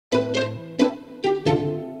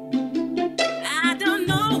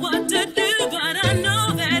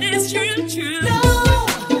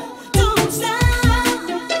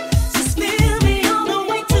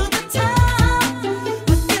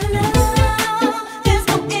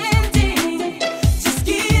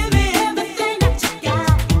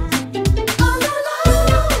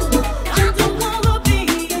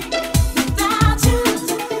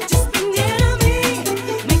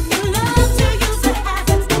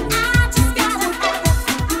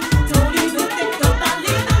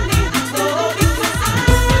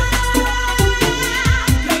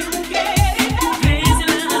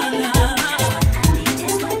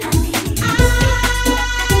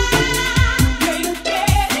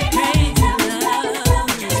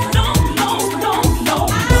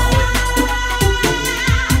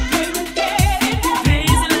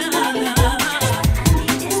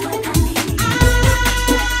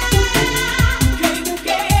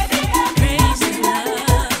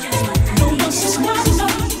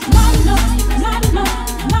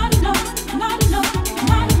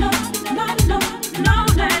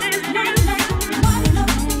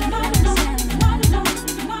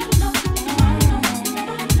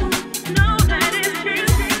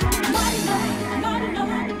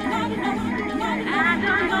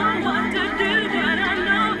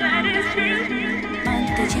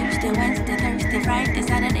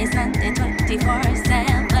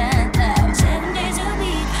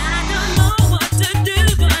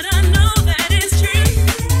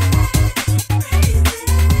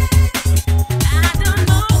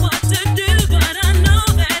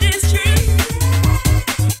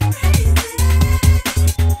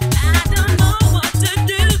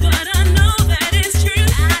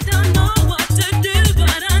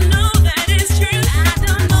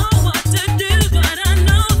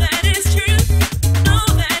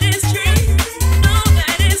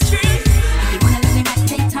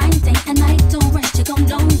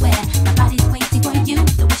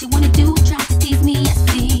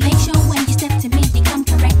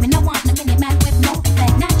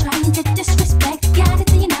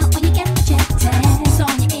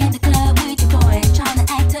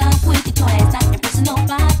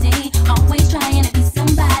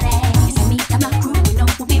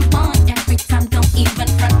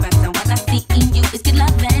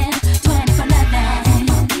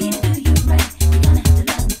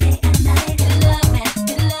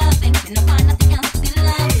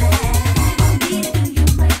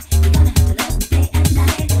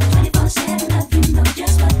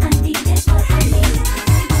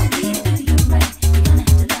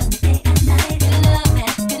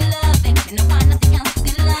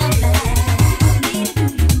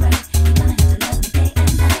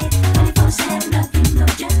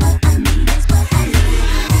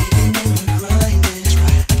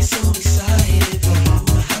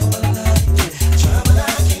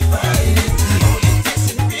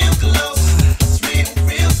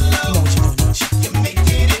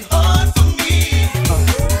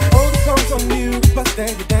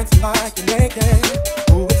like you're naked.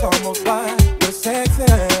 Ooh, it's almost like you're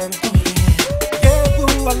sexing. Yeah,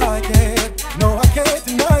 ooh, I like it. No, I can't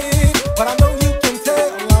deny it, but I know you can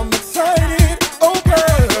tell I'm excited. Oh,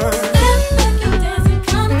 girl. Like you're dancing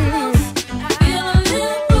kind of close. I feel a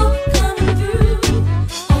little groove coming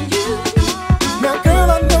through on you. Now, girl,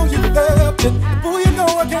 I know you felt it. Ooh, you know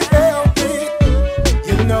I can't help it.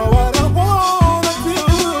 You know what I wanna do.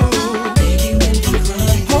 Baby, when you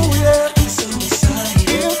run, Oh, yeah. I'm so excited.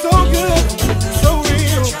 Feels so good, so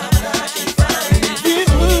real.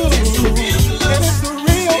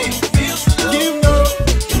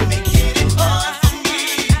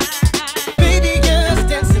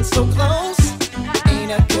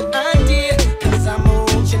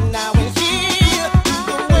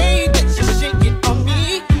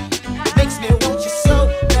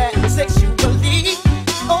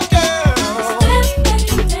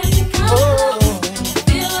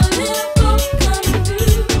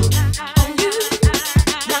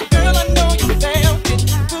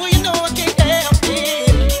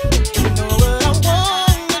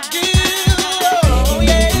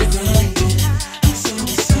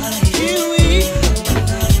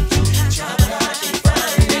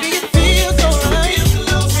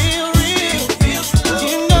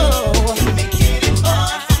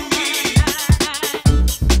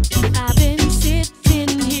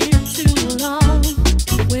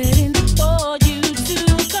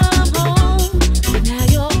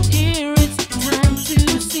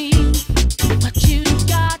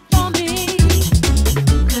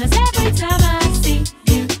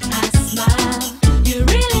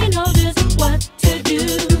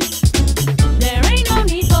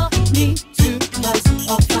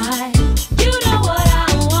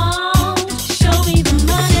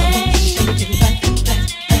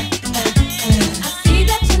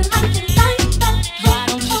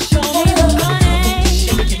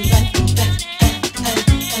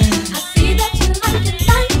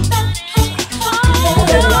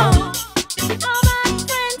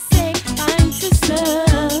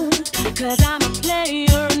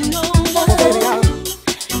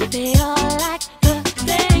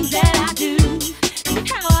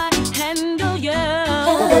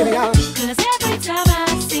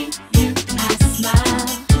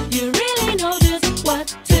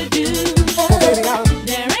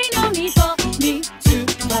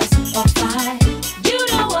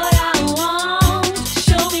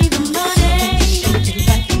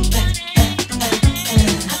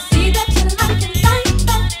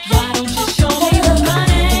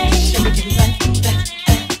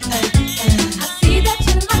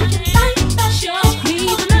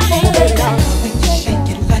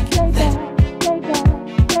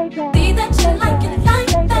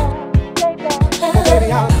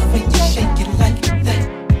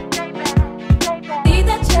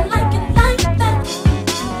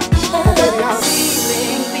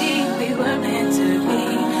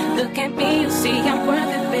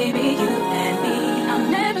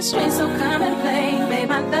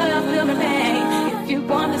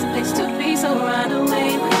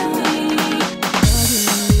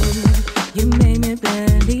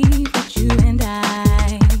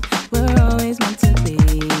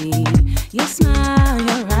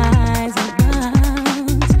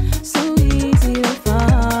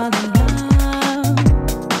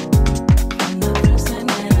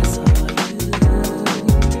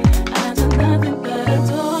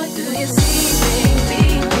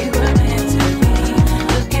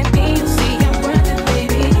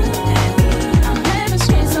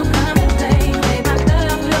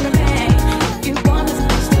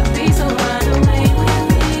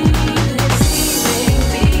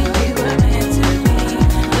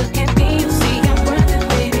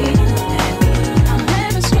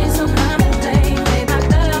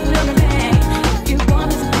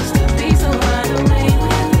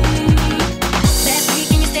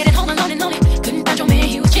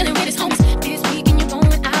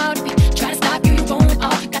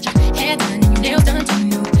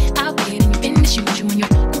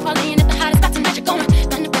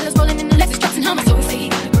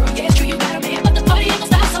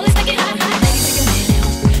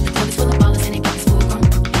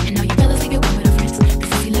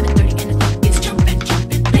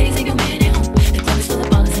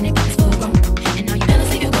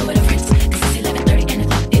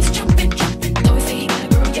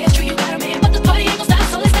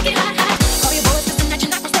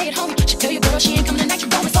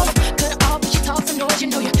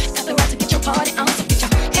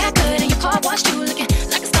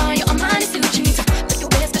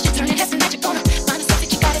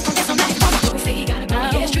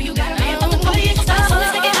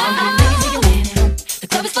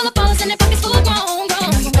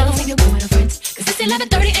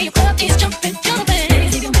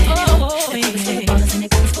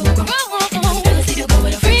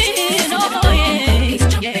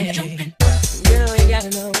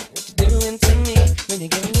 when you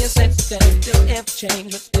give me a sex thing. Don't ever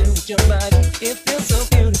change what to do with your body. It feels so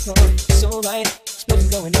beautiful, so right. Explosion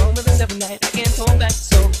going on with a 7 night. I can't hold back,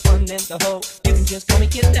 so fun and the whole. You can just call me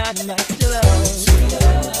Kid Dynamite. Still girl,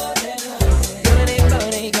 it ain't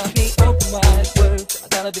funny, got me open wide. Word to my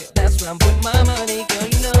dollar bill, that's where I'm putting my money, girl,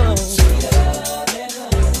 you know.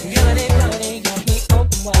 Girl, it ain't funny, got me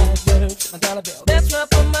open wide. Word to my dollar bill, that's where I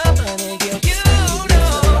put my money, girl, you know.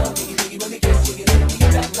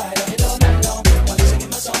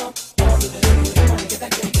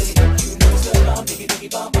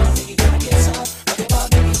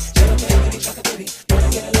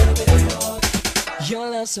 Your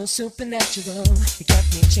love's so supernatural, you got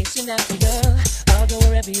me chasing after love. I'll go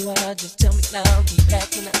wherever you are, just tell me and I'll be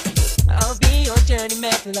packing up. I'll be your journey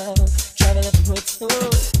map love, travel every road to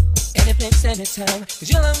food. Any place, anytime, cause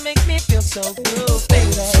your love makes me feel so good,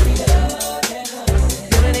 baby. Girl,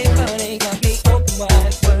 it ain't funny, got me open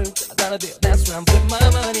wide. Word to my dollar bill, that's where I'm putting my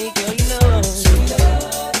money, girl, you know.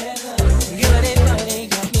 Girl, it ain't funny,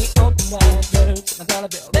 got me open wide. Word to my dollar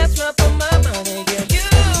bill, that's where I put my money, girl, you know.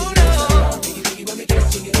 When we get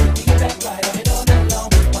to you, we get back right on it all night long.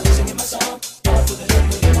 While you're singing my song, all for the hood,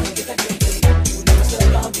 when you wanna get that gay, gay. You never stay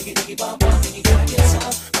long, diggy, diggy, bomb, bomb, diggy, gotta get some.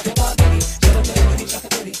 Rock your ball, diggy, jello, jello, diggy,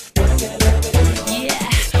 chocolate, diggy. Wanna get a little bit of you. Yeah,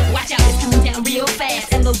 watch out, it's coming down real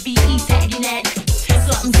fast. LOVE tagging at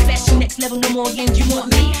something special, next level, no more games. You want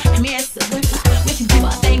me? Come here, so we can do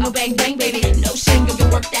our thing, no bang, bang, baby. No shame, go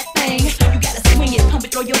work that thing. You gotta swing it, pump it,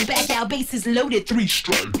 throw your back out. Bass is loaded, 3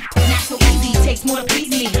 strikes. Not so easy, takes more to please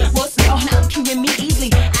me. What's the now curing me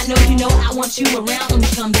easily? I know you know I want you around when we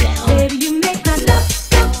come down. Baby, you make my love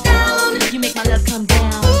come down. You make my love come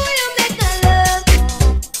down. Ooh, you make my love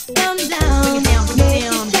come down. Bring it down, bring it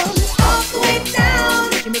down. All the way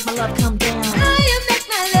down. You make my love come down. Oh, you make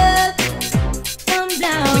my love come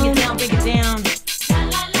down. Bring it down, bring it down.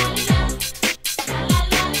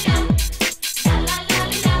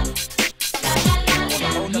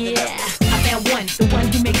 Yeah, I found one, the one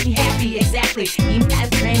who makes me happy, exactly. Even as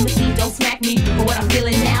grand with me, don't smack me. But what I'm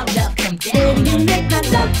feeling now, love come down. Baby, you make my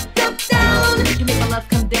love come down. You make my love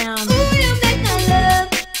come down. Ooh, you make my love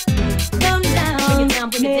come down. Bring it down,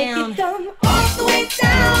 bring it down. Make it come all the way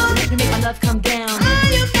down. You make my love come down. Oh,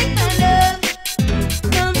 you make my love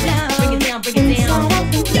come down. Bring it down, bring it down. So I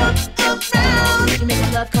can jump around. You make my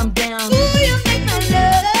love come down. Ooh, you make my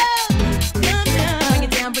love come down. Bring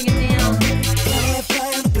it down, bring it down.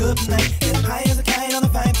 Tonight, get high as a kite on the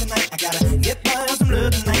vibe tonight. I gotta get by on some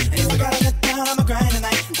love tonight. And if I gotta get down on my grind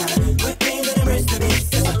tonight, gotta quit things and embrace the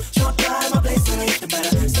beast. It's a short ride, my place to reach. The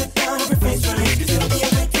better sit down, every face release. Cause it'll be a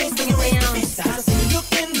great taste when you raise the beast. I see you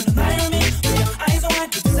looking in the light of me. With your eyes on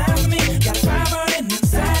white, you desire for me. Got a fire burning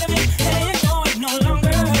inside of me. And it ain't going no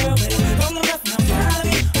longer. But it from the left and outside of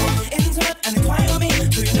me. Oh, into it and it's quiet on me.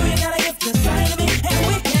 So you know you gotta get this side of me. And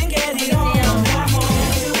we can get it on. I'm on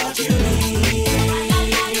to what you need.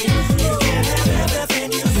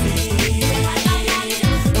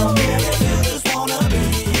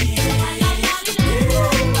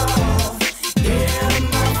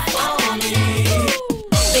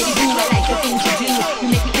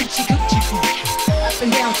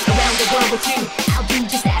 With you, I'll do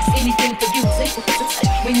just ask anything for you. Say for touch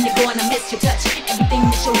when you're going, I miss your touch. Everything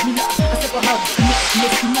that shows me love, a simple hug,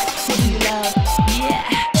 miss too much. So do you love? Yeah.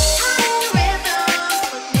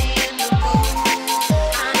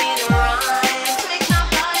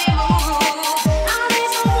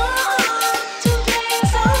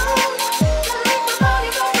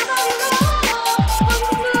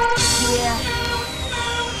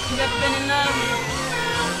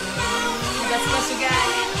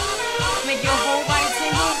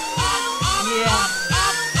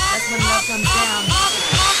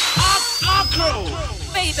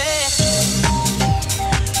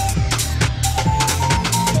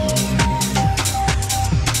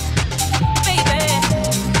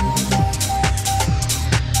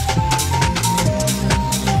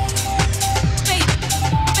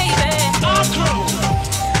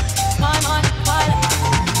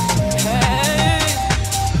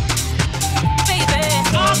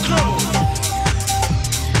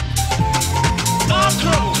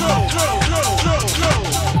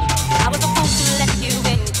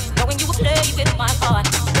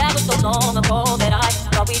 Long ago that I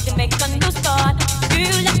thought we could make a new start. You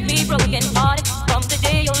left me broken hearted from the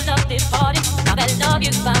day your love departed. Now that love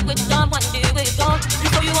you found with someone new is gone.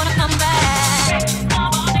 So you wanna come back,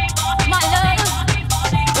 my love.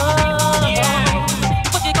 Oh,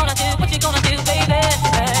 what you gonna do? What you gonna do, baby?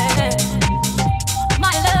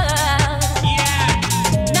 My love.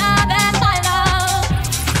 Now that's my love.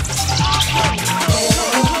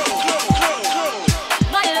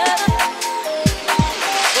 My love.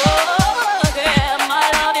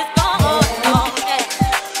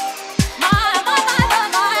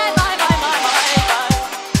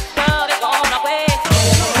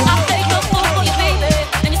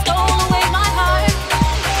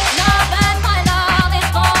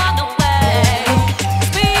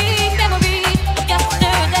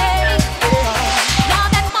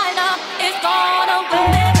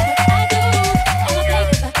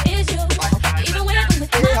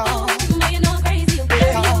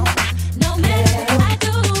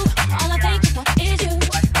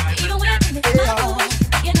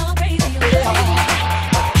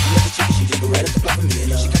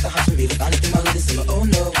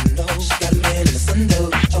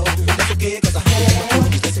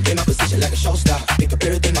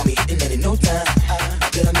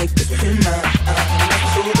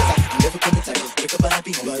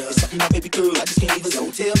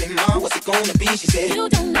 You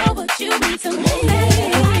don't know what you mean to me.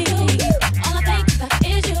 I do. All I think about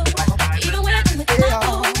is you. Even when I'm with my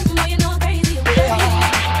phone, boy, you know I'm crazy about you.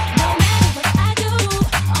 No matter what I do,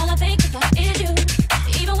 all I think about is you.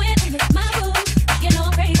 Even when I'm with my boo, you know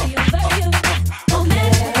I'm crazy about you. No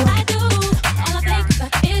matter what I do, all I think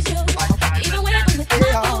about is you. Even when I'm with my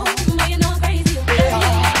boo, boy, you know I'm crazy about you.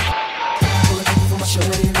 Looking for my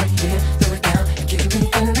shorty right here, throw it down and give me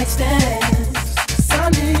the next dance. I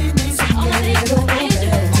need me some All I think little about is you.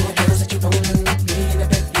 romance. To the girls that you rolling with me and I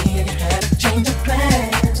bet me and you had a change of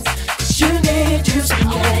plans. 'Cause you need you some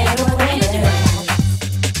All I think little about is you. romance.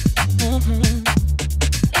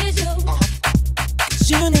 Is you. 'Cause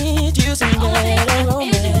you need you some All I think little about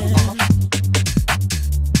is you. romance.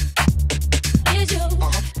 Is you.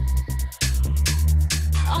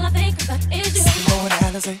 All I think about is you. More than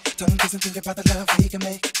Halsey, tongue kissing, thinking about the love we can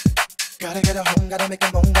make. Gotta get a home, gotta make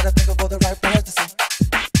a moan, gotta think of all the right words to say.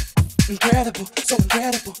 Incredible, so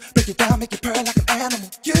incredible. Break it down, make it purr like an animal.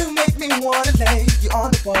 You make me wanna lay you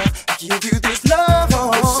on the wall and give you this love.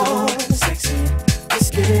 It's so sexy, it's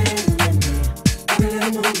getting in me. Every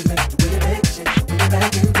little movement, the way you make shit, bring it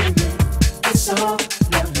back into me. It's so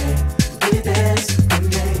lovely, the way you dance with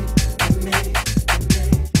me, with me, with me,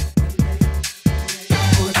 with me.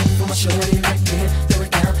 Looking for my shorty right here, throw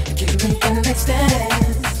it down and give me the next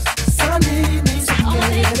dance. I need me some All I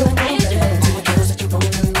think little about is you. romance. To the girls that you're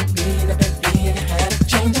rolling with me and I bet me and you had a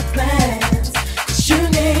change of plans. 'Cause you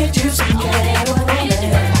need you some All I think little about is you.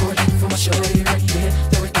 romance. Looking for my shorty right here,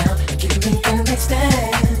 throw it down and give me the next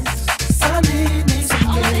dance. I need me some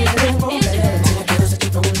All I think little about is you. romance. To the girls that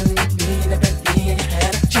you're rolling with me and I bet me and you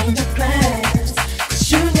had a change of plans. 'Cause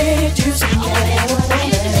you need you some All I think little about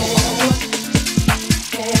is you. romance. Just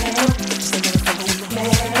a little fun in the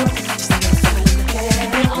hair, just a little fun in the hair.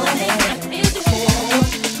 All I think about is you.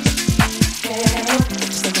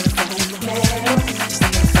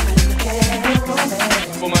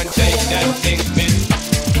 Woman, shake that thing, bitch.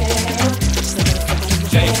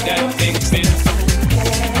 Shake that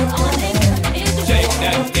thing, bitch. All I think about is you. Shake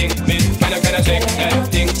that thing, bitch. Can I shake that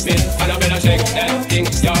thing, bitch? And I better shake that thing,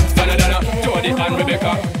 yeah. Donna, Jody and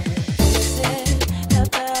Rebecca.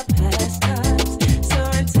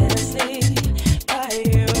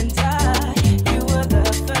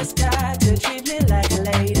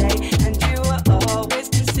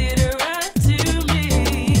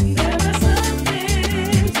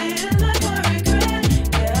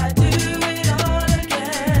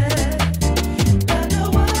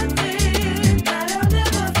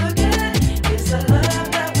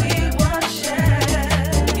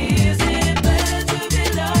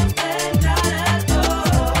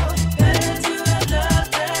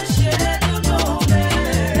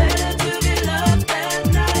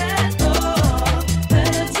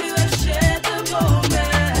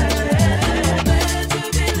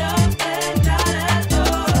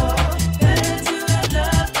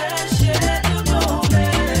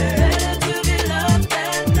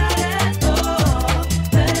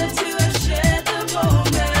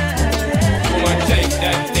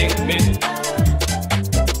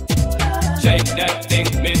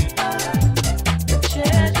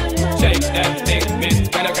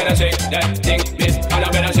 That thing, bitch, and I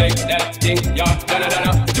better shake that thing, yeah.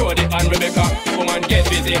 Donna, Jody and Rebecca. Woman, get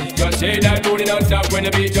busy. Just say that booty non-stop when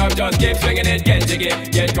the beat drop. Just keep swinging it, get jiggy.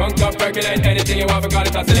 Get drunk up, percolate anything you want. Because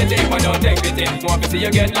it's oscillating if I don't take pity. Want to see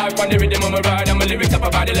you get life on the rhythm of my ride. And my lyrics up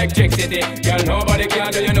about electricity. Girl, nobody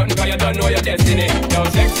can do you nothing because you don't know your destiny. Yo,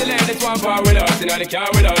 sexy ladies want war with us. You know they car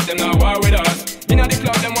with us, them not war with us. You know the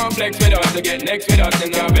club, them want flex with us. To get next with us,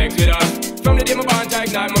 them not vex with us. From the day my bond, I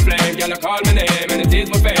ignite my flame. Girl, I call my name and it is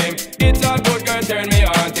my fame. It's all good, girl, turn me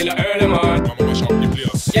on till I earn them on.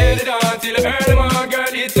 Get it on till I earn them on,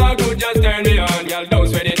 girl, it's all good, just turn me on. Girl, don't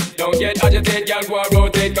sweat it, don't get agitated, girl, go and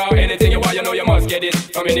rotate. Cause anything you want, you know you must get it.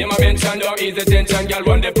 From in my mention, don't ease the tension, girl,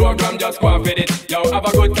 run the program, just go and fit it. Yo, have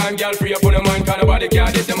a good time, girl, free up on the mind, cause nobody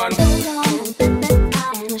can diss the man.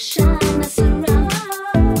 I'm a shine, mess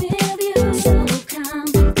around with you, so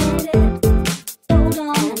complicated. Hold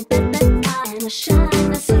on, baby, I'm a shine,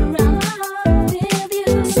 mess around with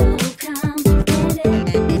you, so complicated.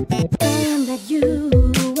 And that you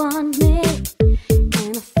want me,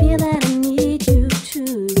 and I feel that I need you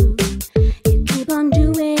too. You keep on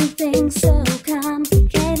doing things so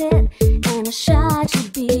complicated, and I shy to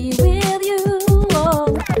be with you.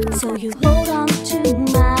 So you hold on to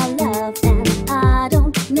my love, and I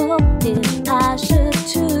don't know if I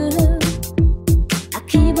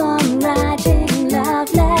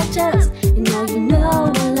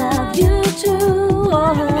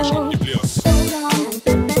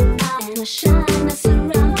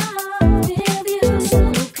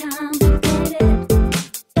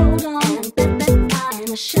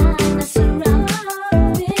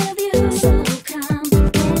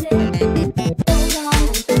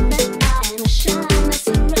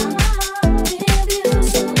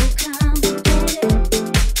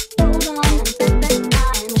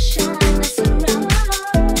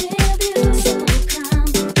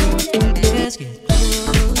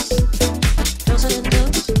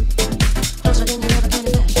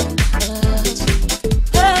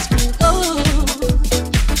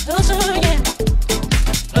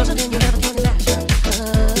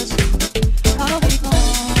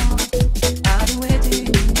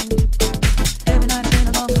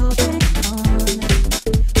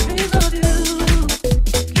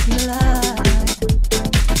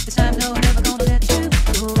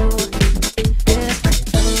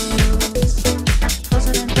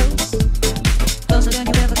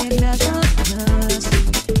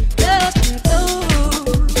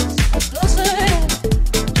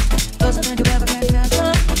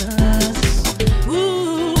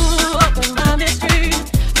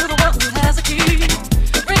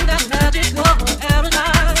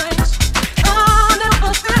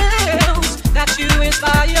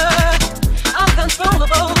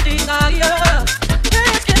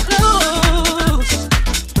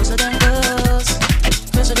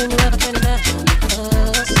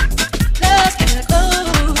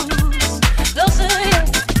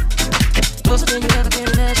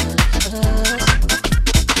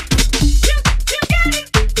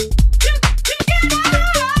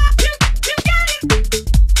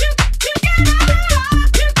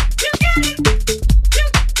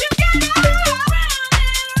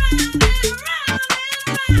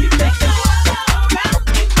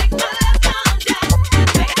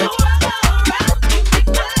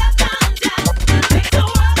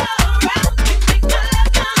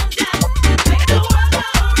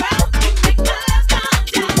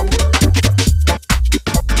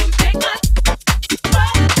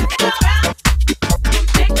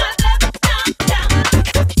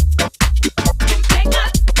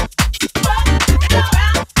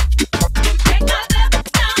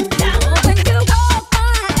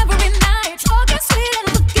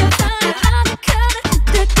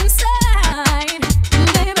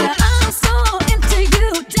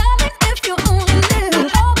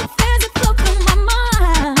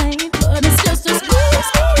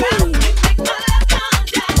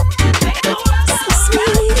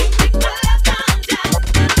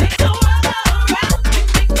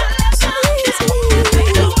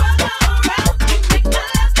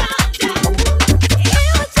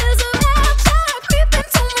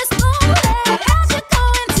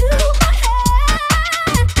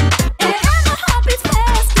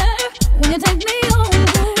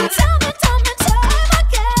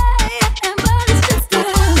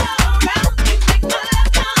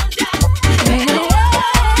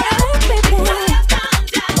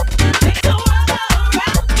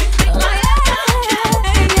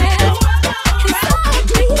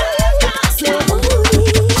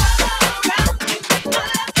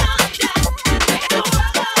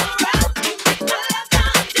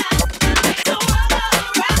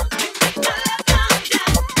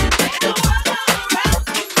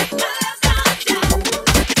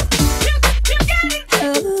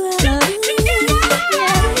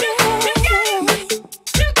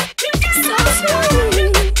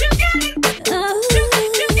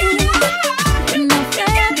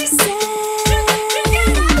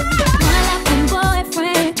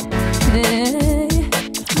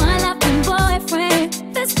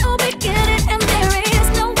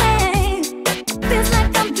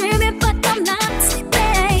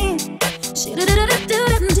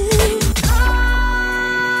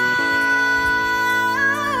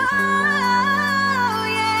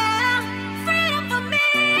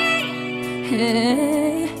We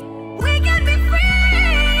can be free.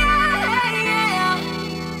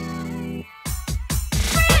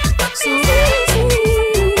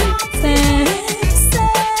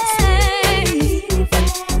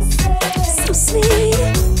 So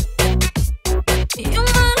sweet. You're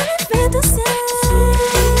my fantasy.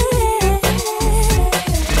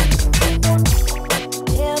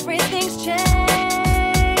 Everything's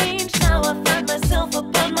changed. Now I find myself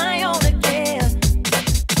upon my own again.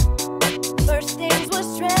 First things were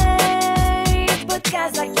strange, but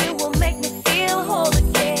guys like you will make me feel whole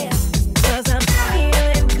again. 'Cause I'm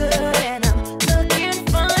feeling good and I'm looking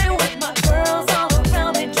fine with my girls all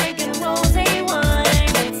around me drinking rosé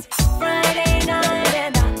wine. It's Friday night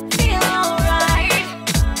and I feel alright.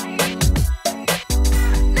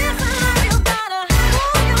 Listen, you gotta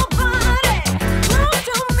move your body close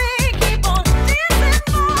to me. Keep on dancing,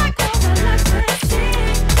 boy, 'cause I like to see.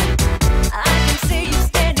 I can see you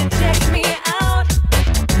standing, check me out.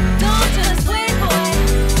 Don't just wait, boy.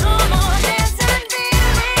 Come on, dance and be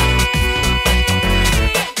free.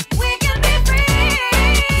 We can be free.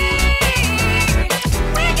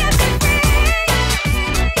 We can be free.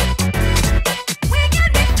 We can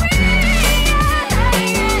be free.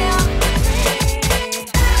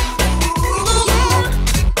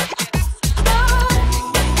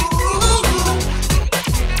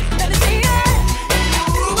 Let me see it.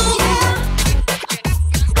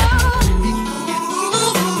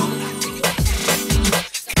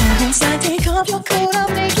 Come inside, take off your coat, I'll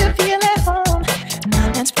make you feel at home.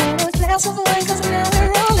 Now let's pour a glass of wine, 'cause now we're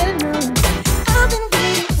rolling on. I've been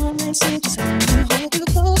waiting all night, so just let me hold you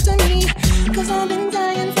close to me. 'Cause I've been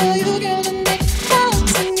dying for you, girl, to make love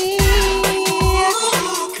to me.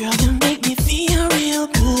 Girl, you make me feel real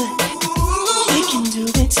good. We can do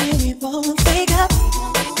it till we both wake up.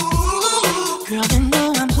 Girl, you know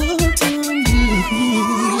I'm hooked on you.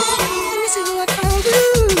 Let me see what I'll do.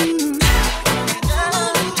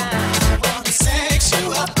 Sex you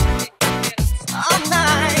up all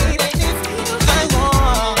night, and if I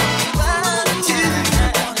want to, I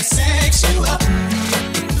wanna sex you up.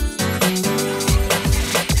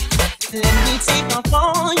 Let me take off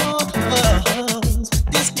all your clothes.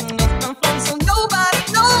 This cannot come from so nobody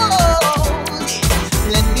knows.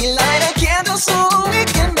 Let me light a candle so we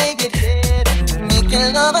can make it better.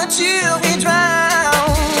 Making love until we drown.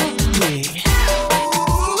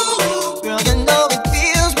 Girl, you know it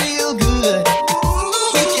feels real good.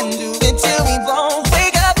 We can do it till we both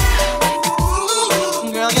wake up.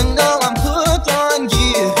 Girl, you know I'm hooked on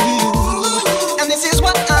you. And this is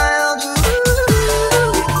what I'll do.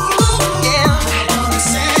 Yeah, I wanna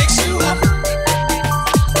sex you up.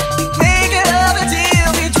 Make it love until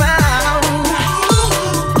we drown.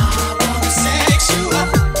 I wanna sex you up.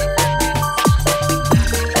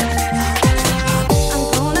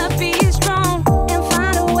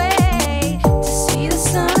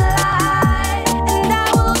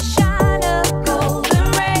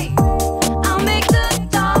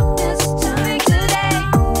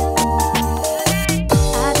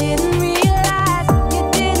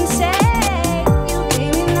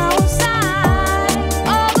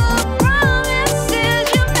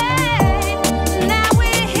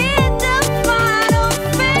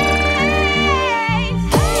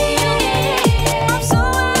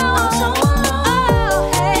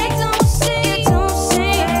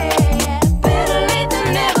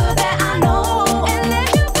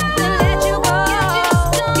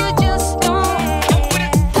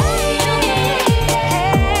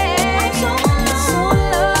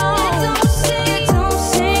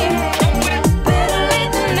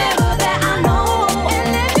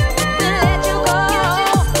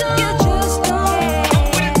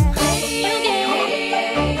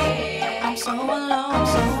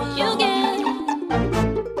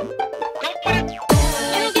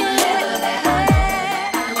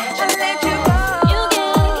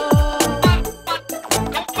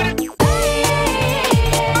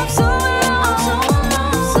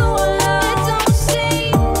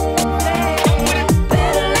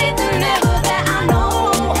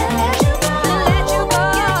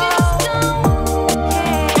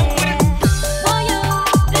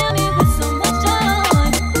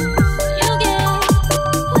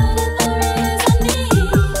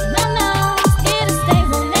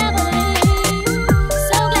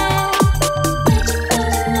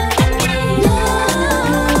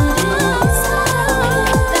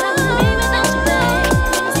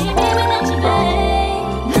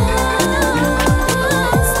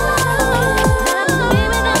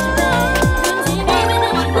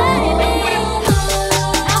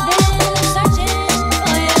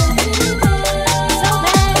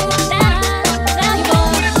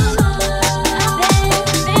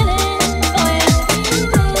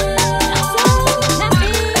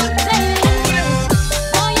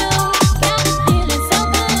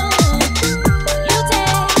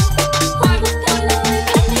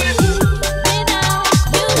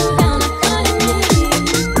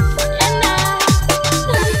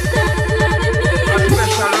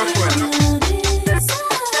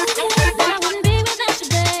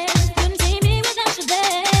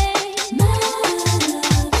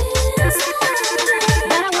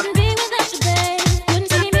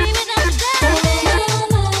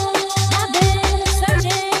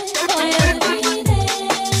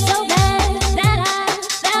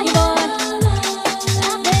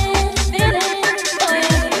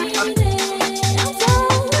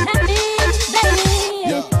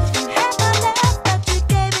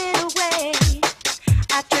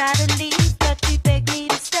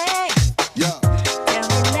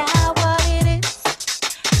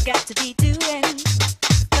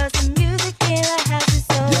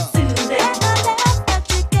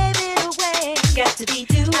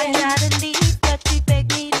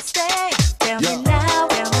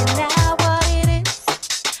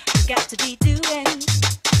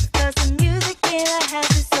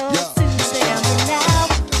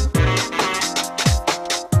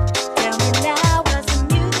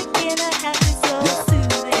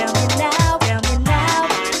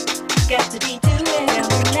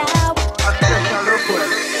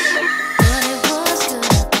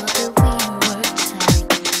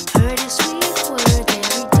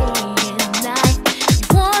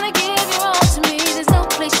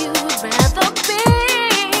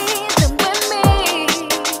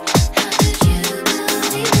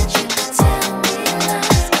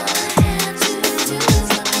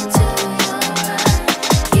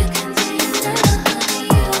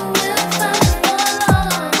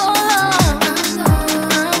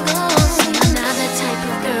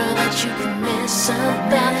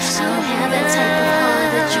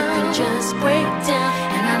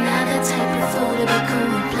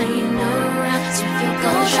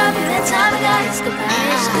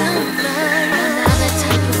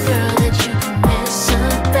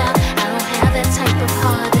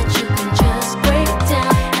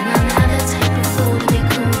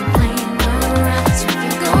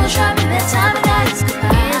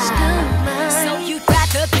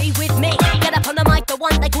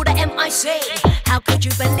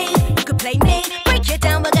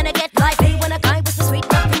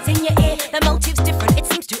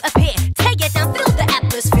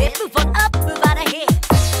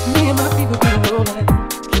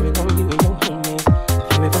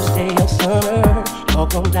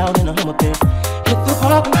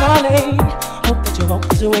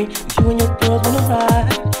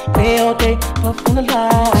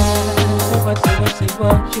 Say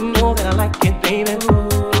what, you know that I like it, baby.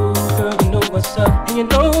 Girl, you know what's up, and you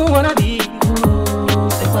know what I need.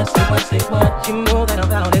 Say what, you know that I'm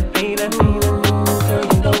about it, baby. Girl,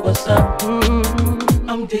 you know what's up.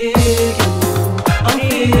 I'm digging you, I'm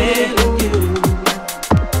feeling you.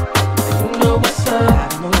 You know what's up,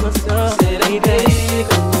 I know what's up. Said I'm digging you,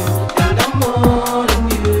 and I'm wanting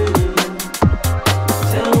you.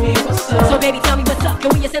 Tell me what's up. So baby, tell me what's up. Can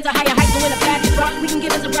we ascend to higher heights? So in a fast rock, we can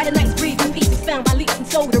give us a brighter night's breeze. Peace is found by leaps and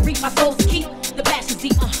soul to reap. My soul's to keep the passion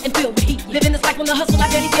deep and filled with heat. Living this life on the hustle, I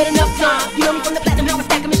barely get enough time. You know me from the platinum, how I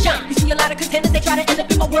stack 'em and shine. You see a lot of contenders, they try to end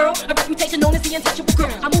up in my world. A reputation known as the untouchable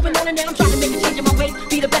girl. I'm moving on and now I'm trying to make a change in my ways.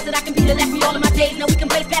 Be the best that I can be to last me all of my days. Now we can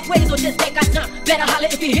blaze pathways or just take our time. Better holler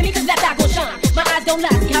if you hear me, cause that's how I gon' shine. My eyes don't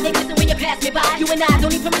lie, see how they glisten when you pass me by. You and I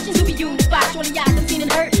don't need permission to be unified. Surely I've been seen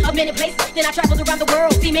and heard of many places. Then I traveled around the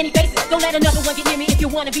world, see many faces. Don't let another one get near me if you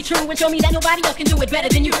wanna be true. And show me that nobody else can do it better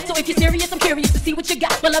than you. So if you're serious, I'm curious to see what you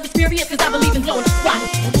got. My love is furious, cause I believe in blowing the spot.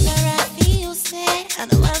 Whenever I feel sad, I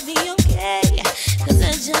know I'll be okay. Cause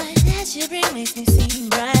the joy that you bring makes me see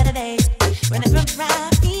brighter days. Whenever I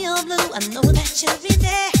feel blue, I know that you'll be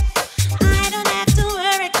there. I don't have to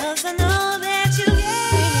worry, cause I know that you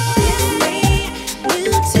give me.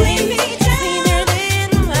 You take me sweeter than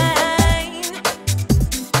wine.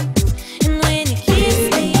 And when you kiss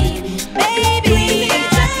me, baby, I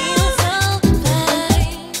feel so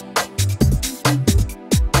fine.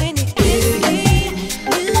 When you kiss me,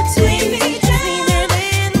 you take me sweeter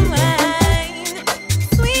than wine.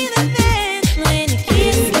 Sweeter than when you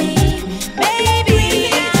kiss me, baby,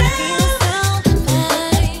 I feel so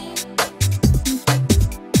fine.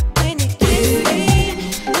 When you kiss me,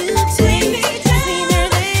 you take me sweeter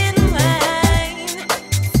than wine.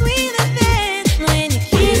 Sweeter than when you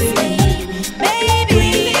kiss me,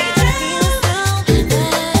 baby, I feel so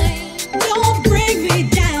fine. Don't bring me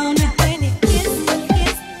down. When you kiss me,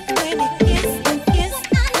 kiss. When you kiss and kiss.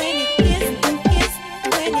 When you kiss and kiss.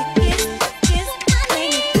 When you kiss, kiss. When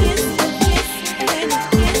you kiss and kiss. When you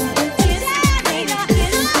kiss and kiss. When you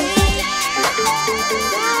kiss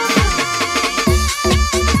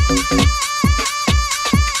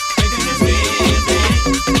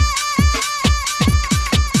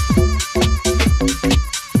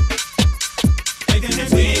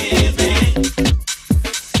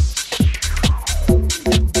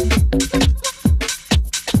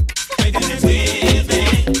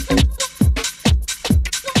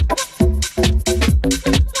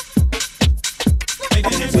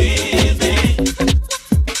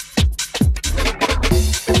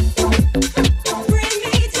Don't bring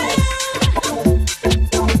me down.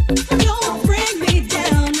 Don't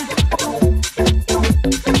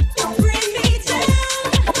bring me down.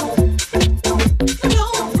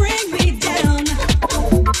 Don't bring me down.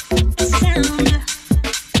 A sound.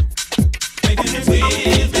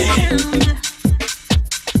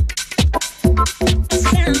 A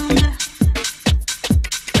sound.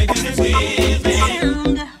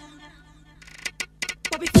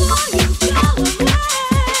 But before you go away,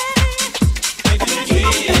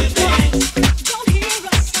 don't hear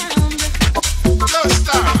a sound.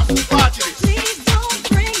 Please don't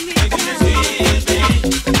bring me down. Bring me down.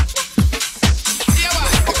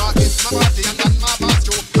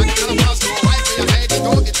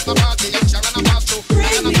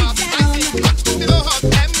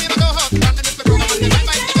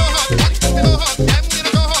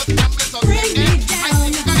 Bring me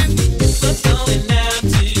down. What's going down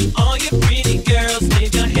to all you pretty girls?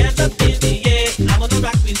 Leave your hands up in the air. I wanna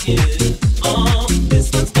rock with you. Oh, this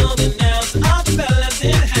one's going down to all the fellas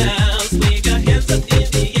in the house. Leave your hands up in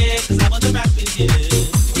the air, cause I wanna rock with you.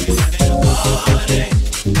 We're having a party.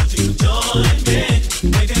 Won't you join me?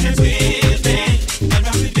 Make your hands with me and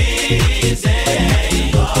rock with Beatz.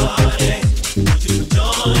 Party. Won't you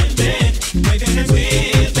join me? Make your hands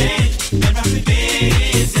with me and rock with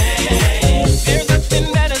Beatz. There's nothing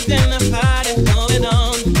better than a party going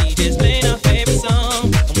on. DJ's playing our favorite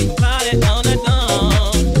song, and we can party all night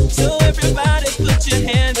long. So everybody put your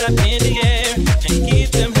hands up in the air and keep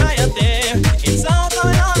them high up there. It's all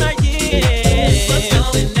going on right here. What's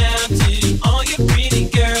going down to all you pretty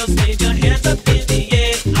girls? Leave your hands up in the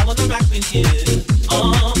air. I wanna rock with you.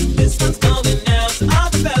 Oh, this one's going down to all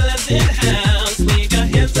the fellas in the house. Leave your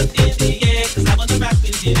hands up in the air, cause I wanna rock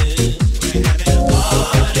with you. We're having a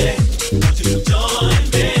party. Won't you join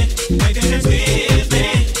me? Make your hands with me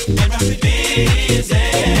and rock with Beatz.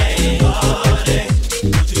 Party.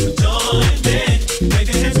 Won't you join me?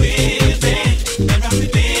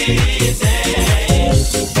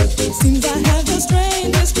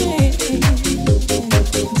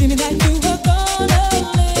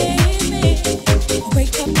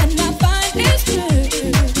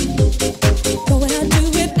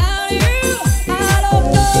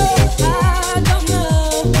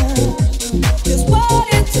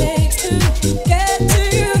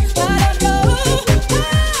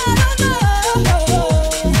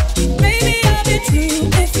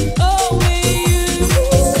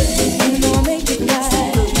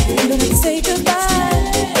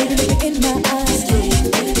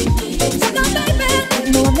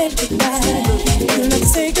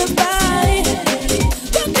 goodbye.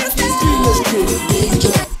 Don't you stay.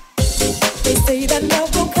 They say that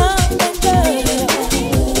love will come and go.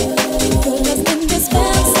 Your husband is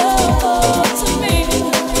meant so to me.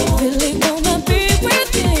 Really gonna be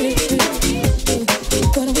with you.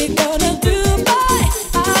 What are we gonna do, boy?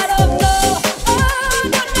 I don't know. I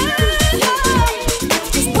don't know.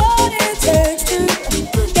 Just what it takes to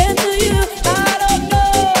get to you. I don't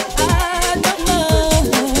know. I don't know.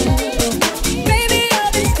 Maybe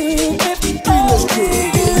I'll be stupid. Only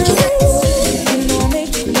you. You know I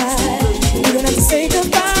make you cry. You're gonna have to say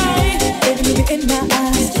goodbye. Baby, look in my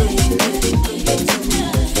eyes.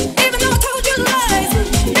 Even though I told you lies,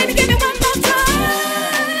 baby, give me one more time.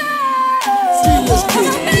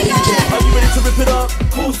 Are you ready to rip it up?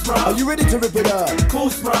 Are you ready to rip it up?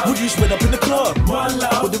 Would you spread up in the club?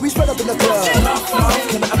 Would we spread up in the club?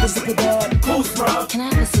 Can I have a sip of that? Can I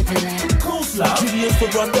have a sip of that? Julius for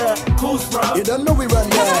run that. You don't know we run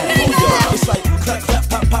that. It's like clap, clap,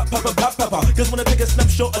 pop, pop, pop, pop, pop, pop. Just wanna take a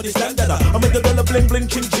snapshot of this bandana. I make the dollar bling, bling,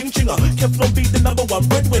 ching, ching, chinger. Kevlon be the #1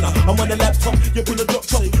 breadwinner. I'm on the laptop, you're in a drop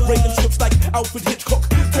top. Rating scripts like Alfred Hitchcock.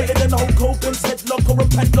 Tighter than a Hulk Hogan's headlock or a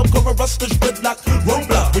padlock or a rusted spreadlock.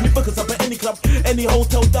 Roadblock. When you focus up at any club, any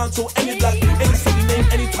hotel, dance or any block, any city name,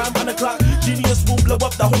 any time on the clock. Genius will blow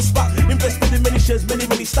up the whole spot. Invested in many shares, many,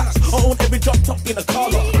 many stocks. I own every drop top in a car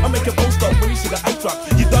lot. I make a post up when you see the ice drop.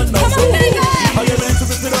 You done know. Are you ready to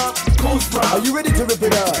rip it up? Are you ready to rip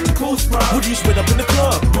it up? Would you spread up in the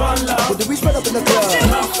club? Would we spread up in the club?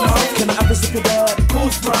 Can I have a sip of that?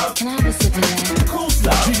 Can I have a sip of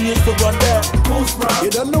that? Genius for run that. You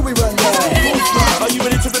don't know we run that. Are you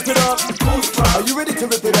ready to rip it up? Are you ready to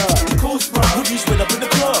rip it up? Would you spread up in the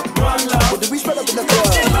club? Would we spread up in the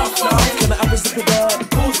club? Can I have a sip of that?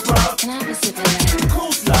 Can I have a sip of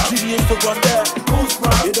that? Genius for run that.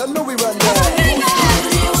 You don't know we run that.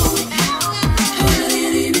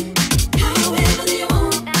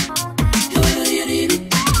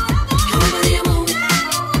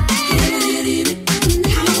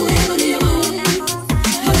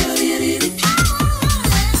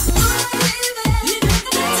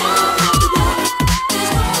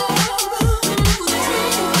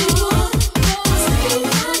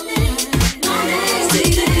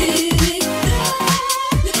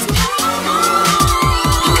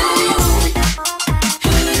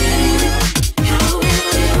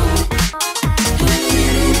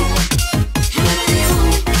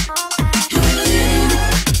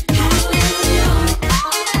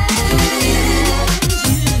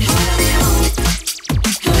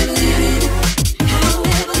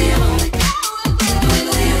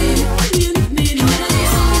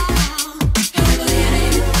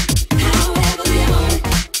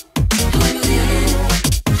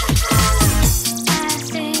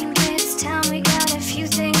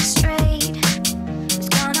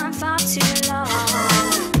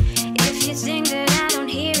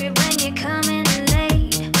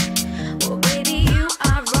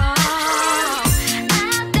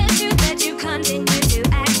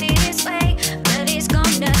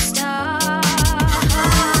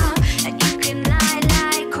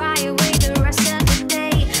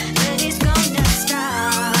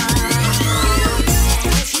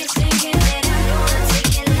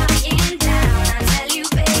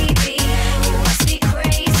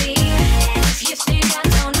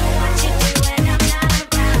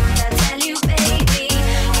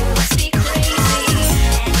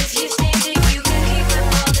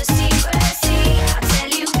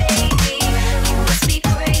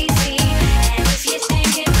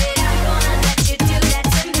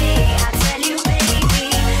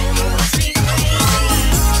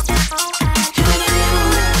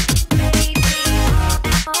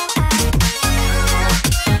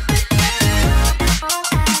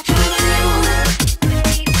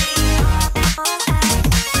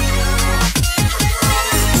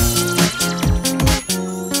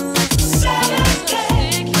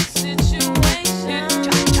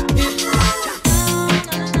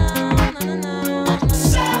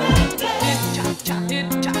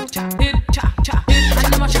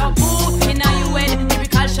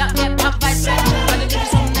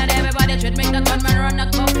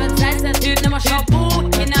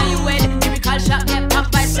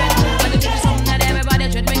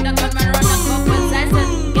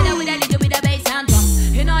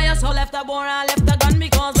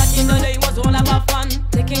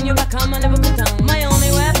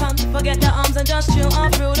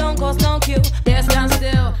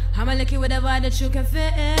 lick you with a vibe that you can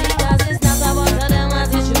fit in. Cause it's not about telling what's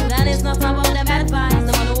the truth, and it's not about them advice.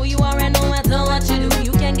 No matter who you are and no matter what you do,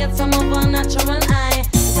 you can get some of a natural high.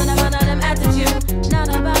 It's not about them attitude, not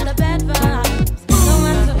about the bad vibes. No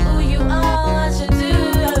matter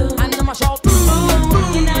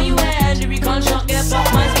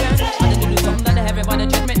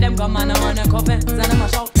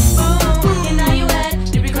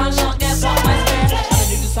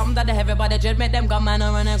of the everybody just make them come and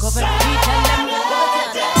run and go for the beat and them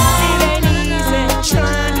It ain't easy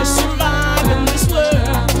trying to survive in this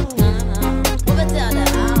world.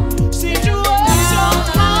 Seems you work so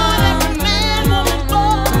hard, every man, woman,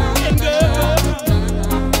 boy, and girl.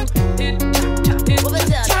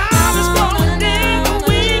 Time is going in, the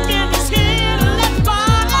weekend is here, let's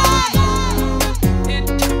party.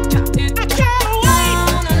 I can't wait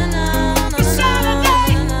for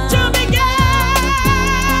Saturday to begin.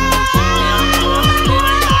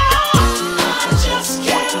 I just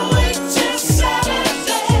can't wait till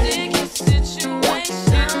Saturday.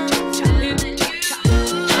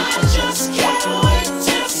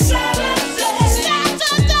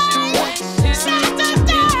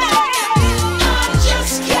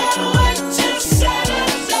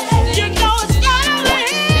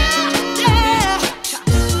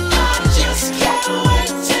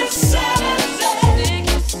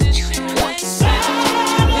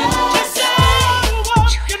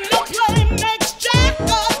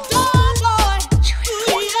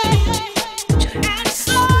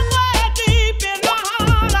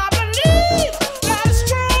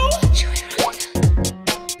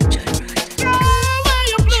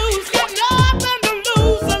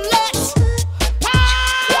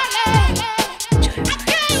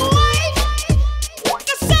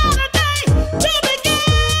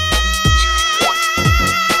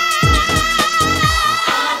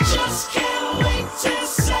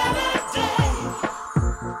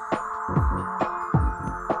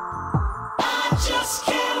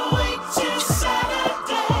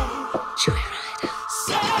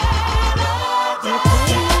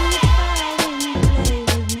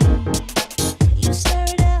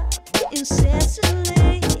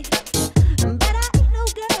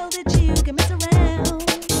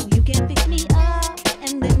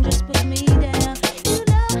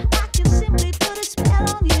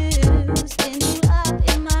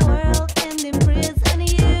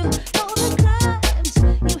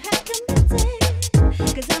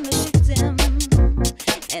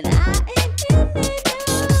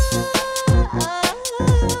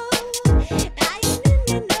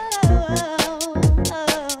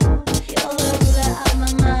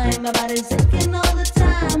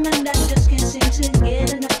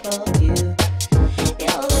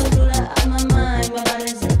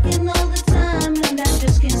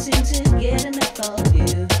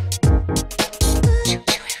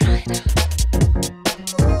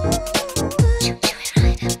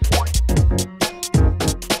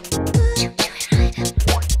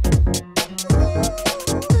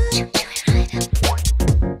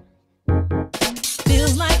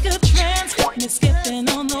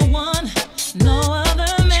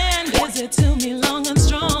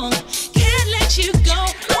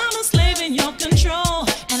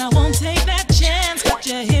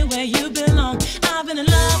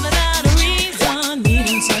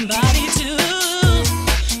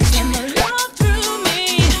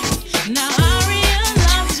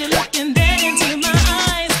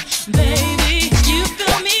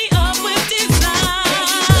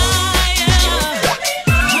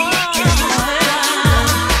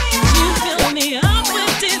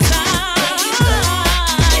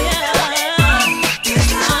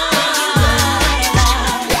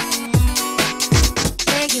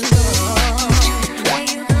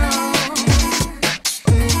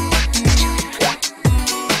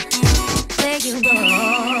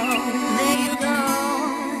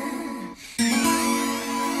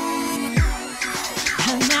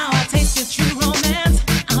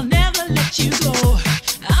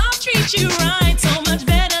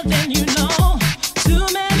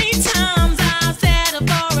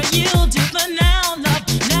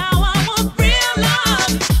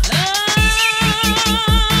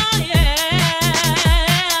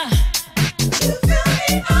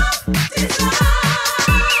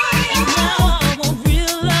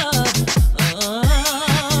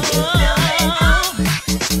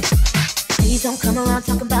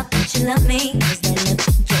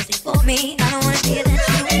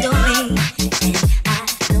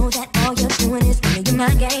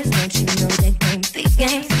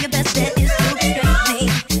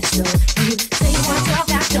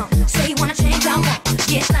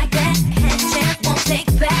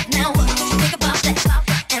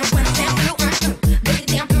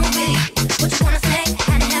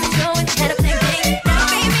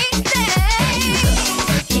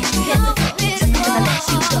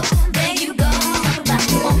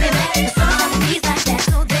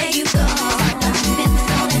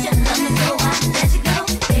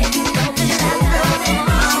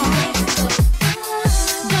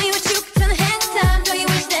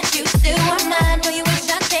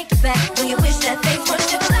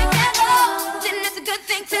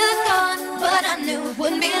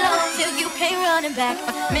 Wouldn't be long till you came running back,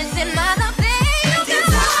 missing my love, baby.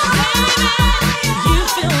 You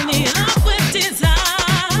fill me up with desire.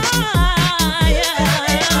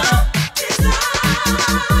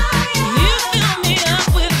 You fill me up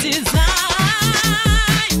with desire.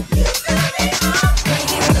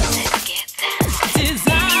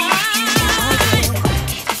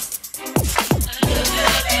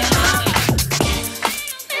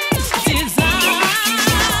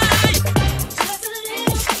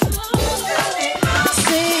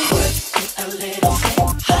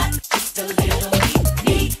 Just a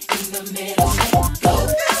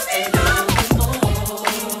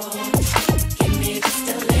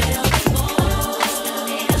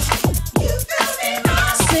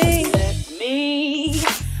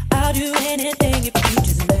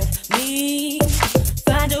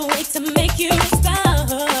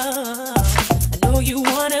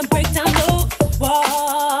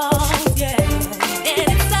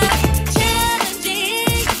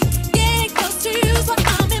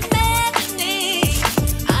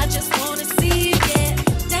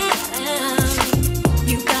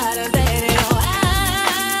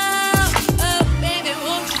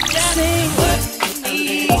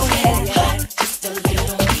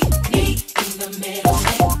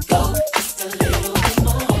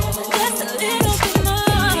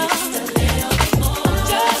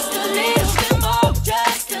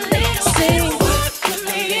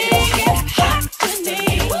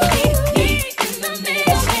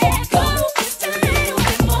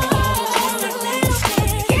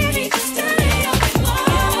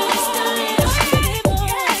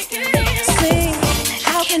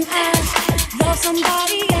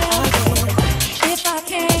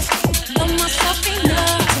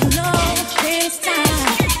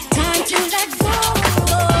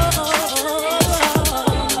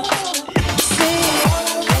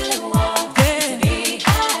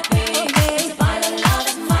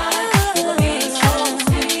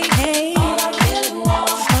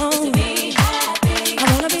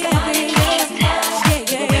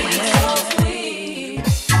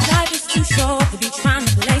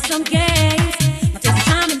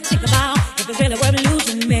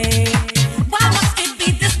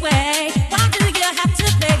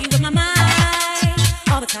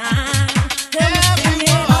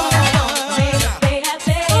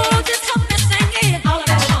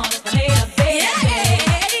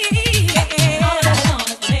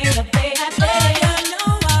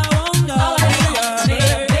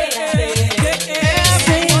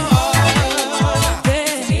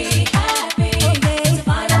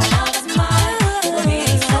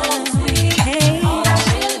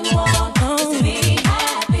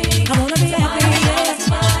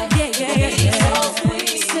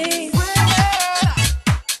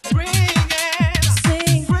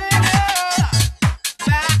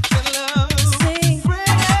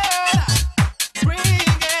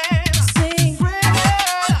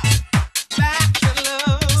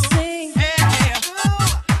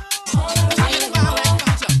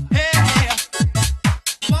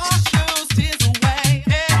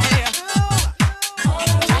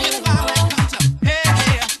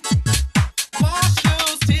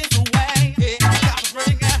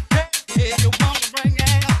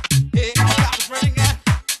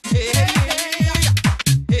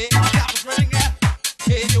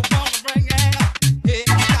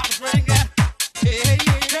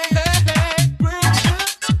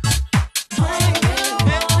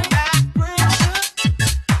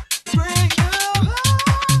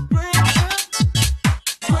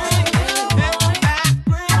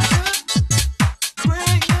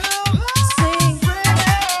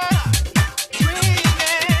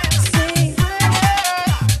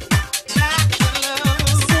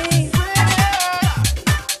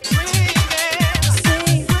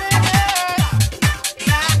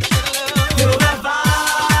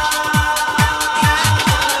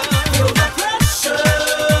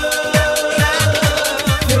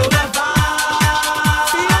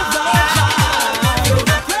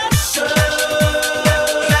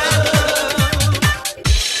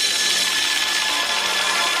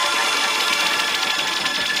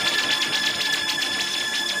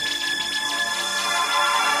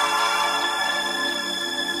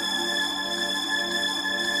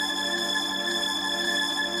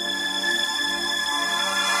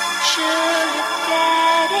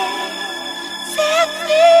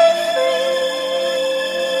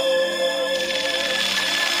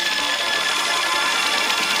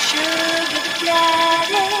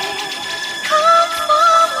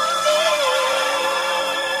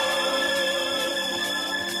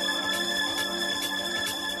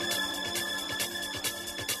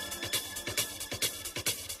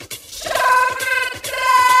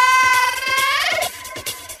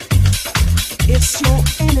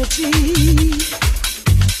It's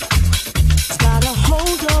got a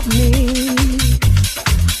hold of me,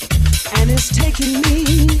 and it's taking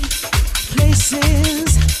me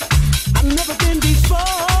places I've never been before.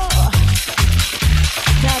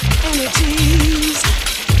 That energy's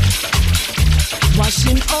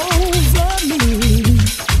washing over me.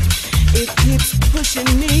 It keeps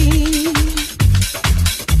pushing me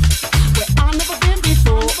where I've never been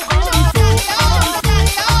before.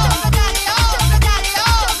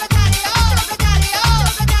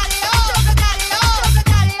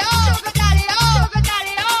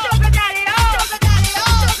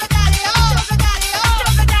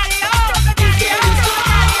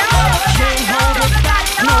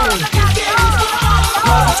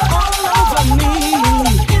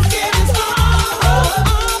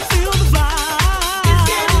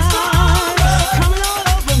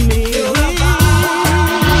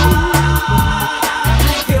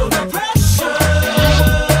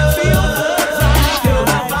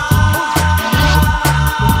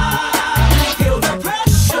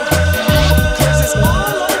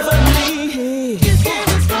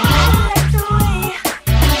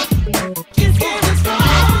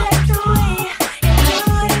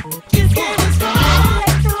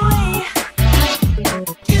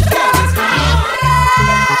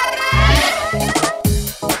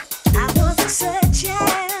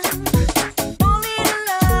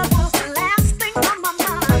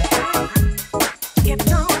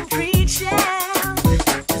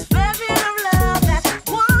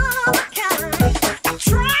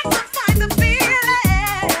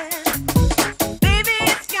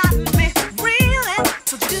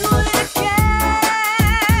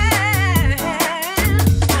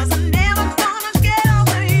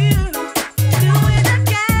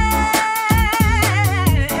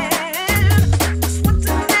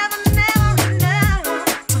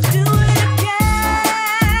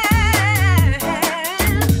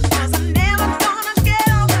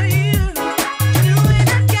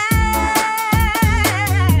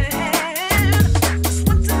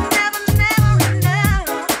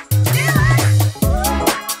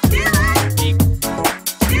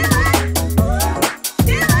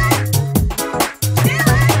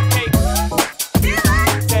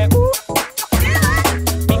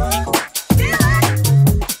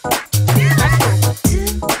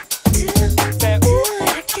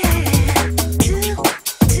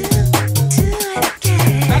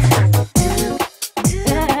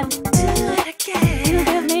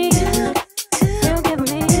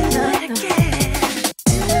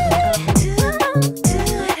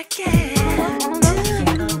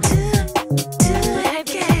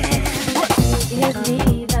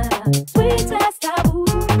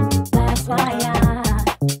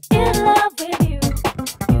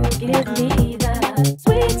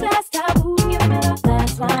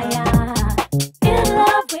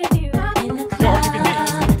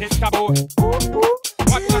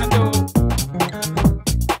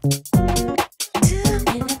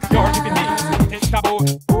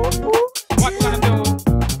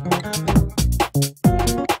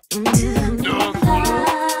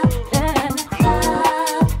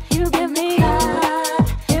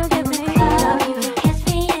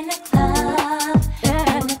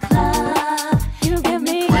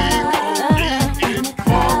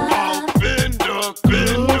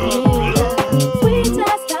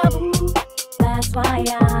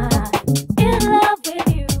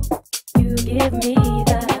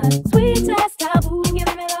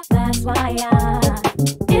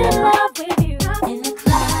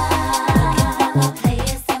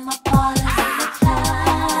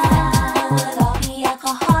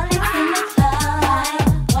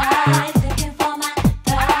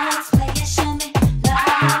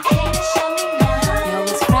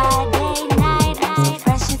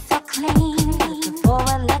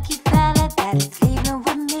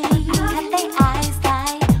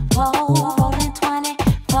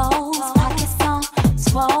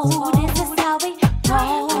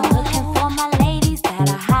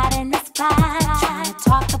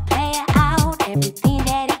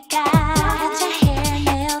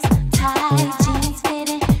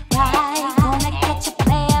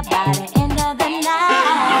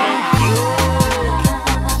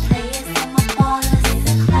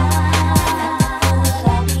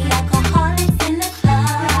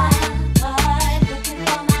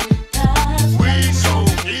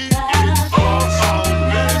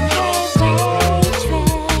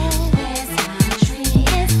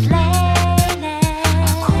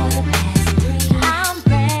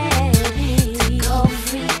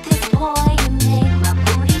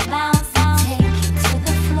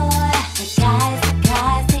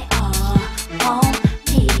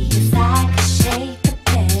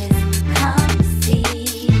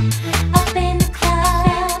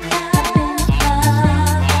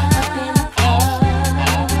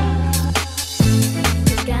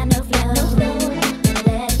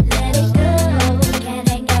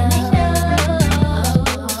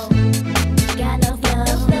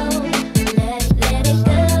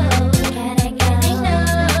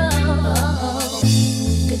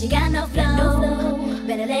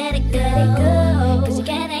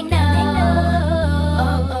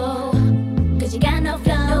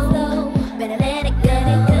 better let it go.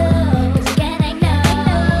 'Cause you can't ignore.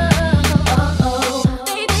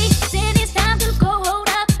 Baby, said it's time to go. Hold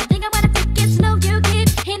up, I think I wanna take it slow. You keep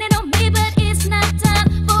hitting on me, but it's not time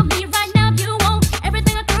for me right now. You want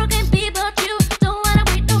everything a girl can be, but you don't wanna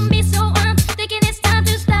wait on me. So I'm thinking it's time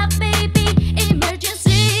to stop, baby.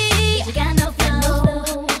 Emergency. You got no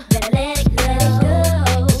flow, better let it go.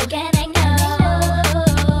 You can't ignore.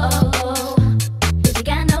 You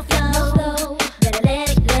got no flow, better let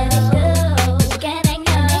it go. You can't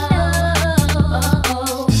ignore.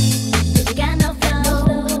 You got no flow,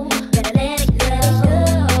 better let it go.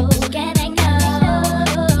 You can't ignore.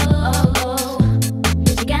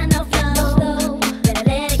 You got no flow, better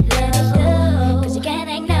let it go. 'Cause you can't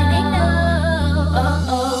ignore.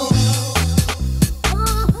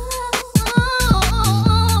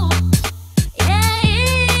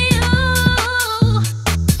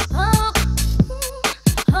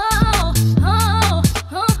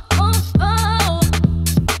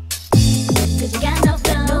 Cause you got no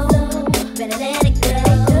flow, better let it go.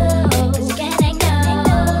 'Cause you can't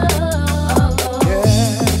ignore.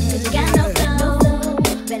 Cause you got no flow,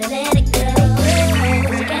 better let it go.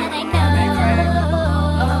 'Cause you can't ignore.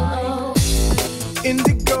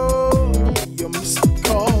 Indigo, you're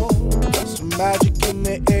mystical. Some magic in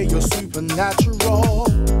the air, you're supernatural.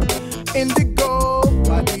 Indigo,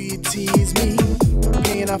 why do you tease me? The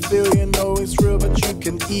pain I feel, you know it's real, but you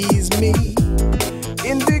can ease me.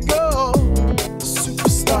 Indigo,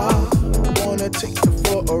 superstar, I wanna take you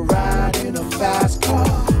for a ride in a fast car.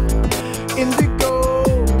 Indigo,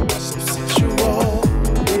 so sensual,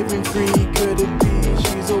 living free, could it be?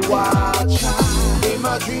 She's a wild child. In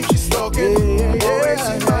my dreams, she's stalking, always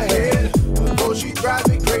in my head. Although she drives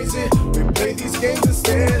me crazy, we play these games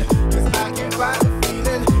instead. 'Cause I can't find the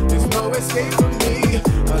feeling, there's no escape from me.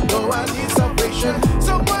 I know I need salvation,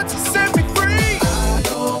 someone to set me free. I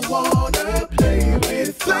don't wanna play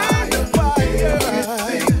with fire.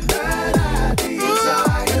 Everything that I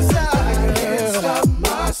desire, I can't stop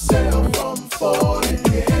myself from falling.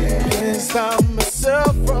 Can't stop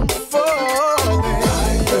myself from falling.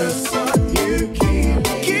 Like the sun, you keep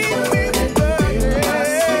me burning. I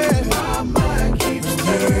see my mind keeps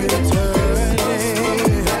turning.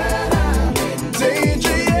 That I'm in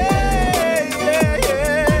danger, yeah.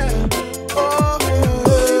 Oh,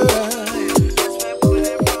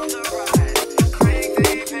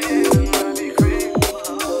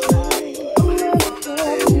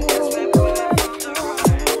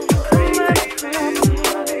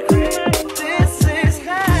 This is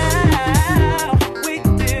how we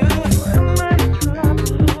do.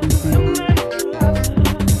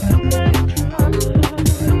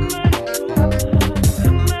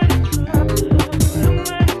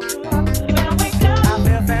 I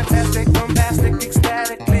feel fantastic, bombastic,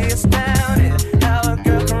 ecstatically astounded. How a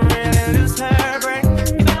girl can really lose her brain.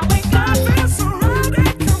 I feel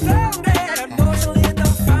surrounded, confounded, emotionally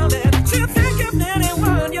dumbfounded. To think of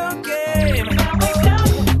anyone your game.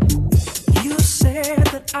 You said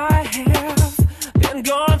that I have been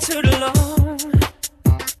gone too long.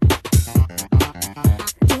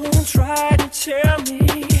 Don't try to tell me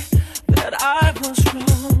that I was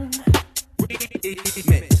wrong.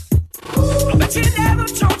 But she never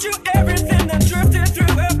told you everything that drifted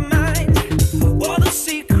through her mind. All the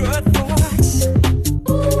secret thoughts.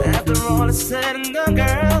 After all is said and done,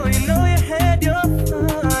 girl, you know you had your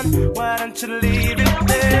fun. Why don't you leave it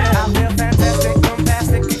there? I feel fantastic,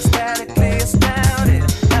 bombastic, ecstatically astounded.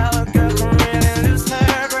 How a girl can really lose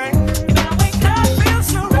her brain. I feel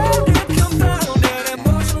surrounded, confounded,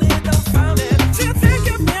 emotionally dumbfounded. To think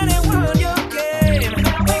of anyone your game.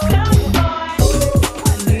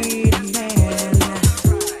 I need a man.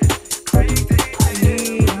 I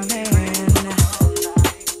need a man.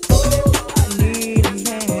 I need a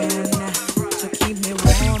man to keep me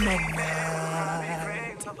warm at night.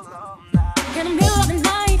 Gonna be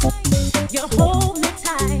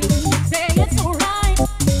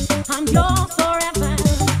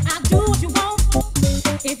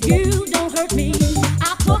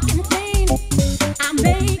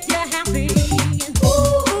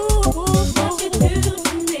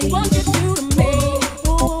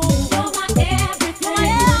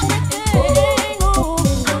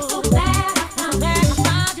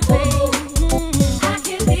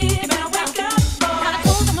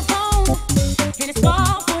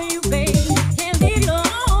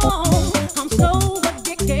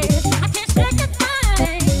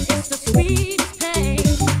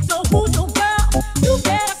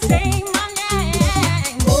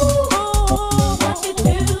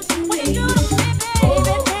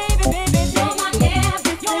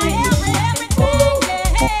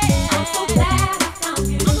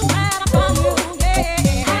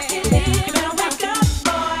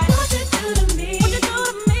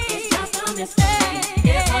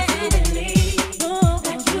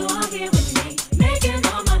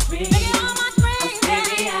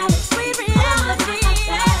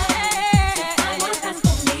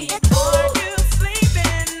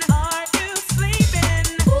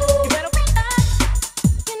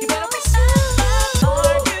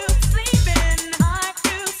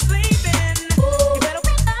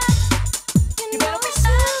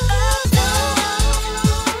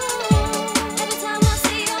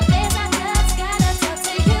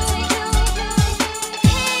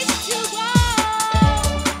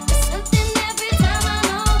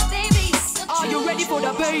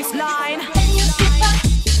the bass line. Can you keep up?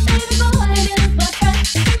 Baby boy, get up my breath.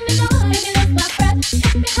 Give me boy, get up my breath.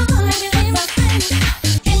 Hit me hard, get up my friend.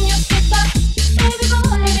 Can you keep up? Baby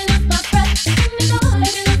boy, get up my breath. Give me boy,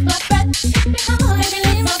 get up my breath. Hit me hard, get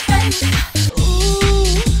up my friend.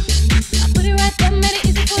 Ooh, I put it right there, made it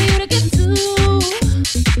easy for you to get to.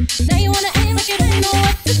 Now you wanna aim like you don't know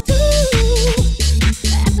what to do.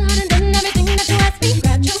 After I done done everything that you asked me,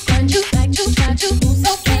 grabbed you, grind you, back you, tried you, who's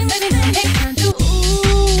so fast, baby, now I ain't trying to.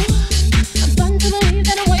 Ooh, I'm starting to believe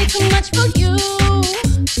that I'm way too much for you.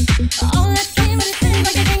 All that came, but it seems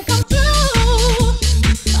like it didn't come through.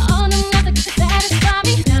 Oh, no, nothing could satisfy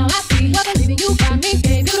me. Now I see what believing you got me,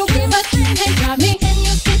 baby. You don't give a shit, can't drive me. Can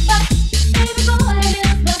you keep up? Baby boy, get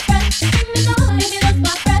up my breath. Give me boy, get up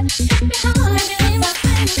my breath. Hit me hard, get up my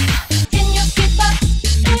friend. Can you keep up?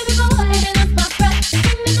 Baby boy, get up my breath.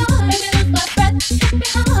 Give me boy, get up my breath. Hit me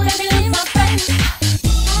hard, get up my friend.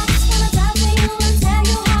 I just wanna dive to you and tell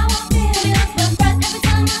you how I feel. Get up my breath. Every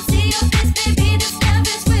time I see your face, baby, this love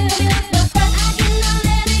is real. Get up my breath. I cannot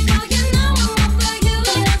let it go. You know I'm all for you.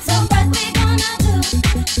 So what we gonna do?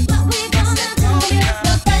 What we gonna do? Get up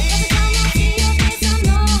my breath. Every time I see your face, I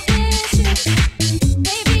know it's you.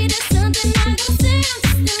 Baby, there's something I can say. I'm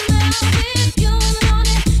just in love with you. And I know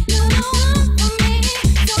that you don't want for me.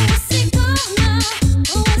 So what's it gonna?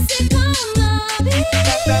 What's it gonna be?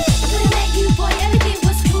 When I met you, boy, everything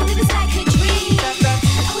was cool. It was like a dream.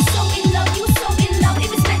 I was so in love, you were so in love. It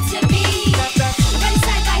was meant to be. Run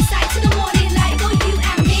side by side to the morning light, oh you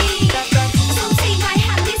and me. So take my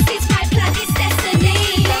hand, this is my plan, it's destiny.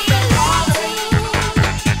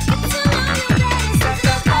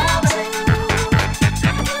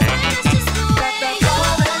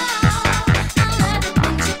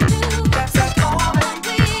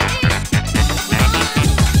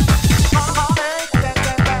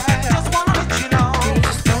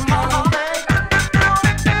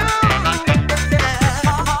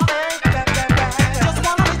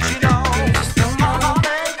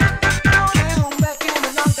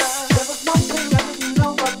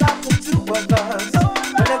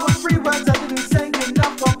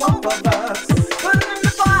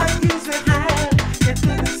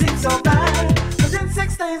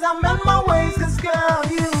 I'm in my ways, 'cause girl,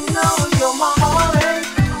 you know you're my heartache.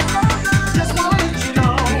 Just wanna let you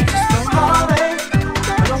know, heartache.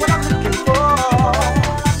 I know what I'm looking for,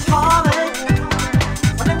 heartache.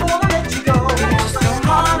 I never wanna let you go,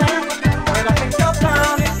 heartache. When I think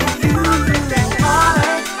about it, you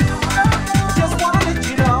heartache. I just wanna let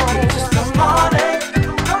you know, heartache.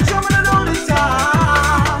 Don't show me that all the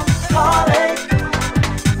time, heartache.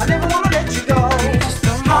 I never wanna let you go,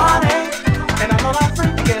 heartache. And I'm not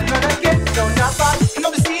afraid to get hurt again. So not by no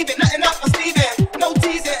deceiving, nothing up my sleeving, no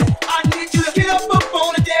teasing. I need you to get up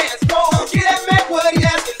on the dance floor. Get that man what he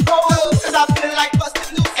asking for. 'Cause I feel like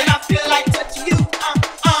busting loose and I feel like touching you.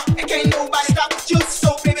 And can't nobody stop the juice. So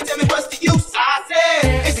baby, tell me what's the use? I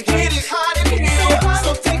said it's getting hot in here,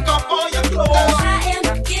 so take off all your clothes. I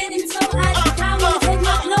am getting so hot, I wanna take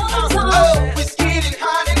my clothes off. Oh, it's getting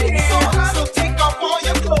hot in here, so take off all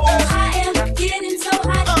your clothes. I am getting so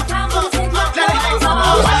hot, I wanna take my clothes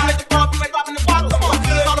off. Why you at the pub, you ain't popping the bottle? Come on,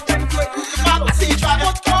 good, all the paper, you ain't cruising the bottle. I see you driving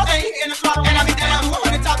on the car, ain't in the throttle. And I be down,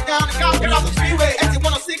 100 top down the car. Get off the freeway, exit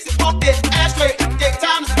 106 and park it. Ashtray, take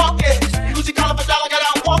time to spark it. You lose your collar for dollar, got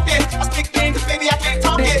out and walk it. I speak things, 'cause baby, I can't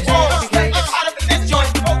talk it. Hot up in this joint,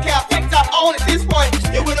 okay, I picked up on at this point.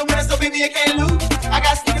 You're with a winner, so baby, you can't lose. I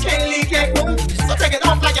got sneakers, can't leave, can't move. So take it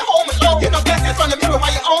off like you're home alone. You know best in front of the mirror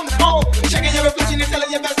while you're on the phone. Checking your reflection and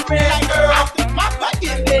telling your best friend, like, girl, I think my butt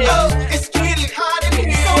getting big. Oh, it's getting hot in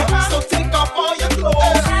here, so take off all your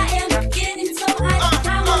clothes. I am getting so hot,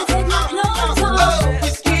 I wanna take my clothes off. Oh,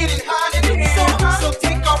 it's getting hot in here, so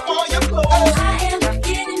take off all your clothes. I am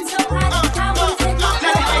getting so hot, I wanna take my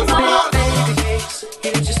clothes off. Baby cakes,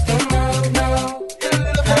 you just don't know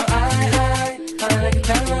how I like it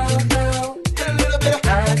down low.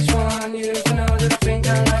 I just want you to know that I think I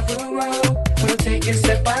love the road. We'll take it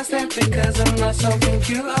step by step because I'm not something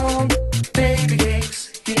you own. Baby cakes,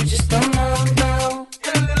 you just don't know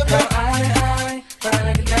how I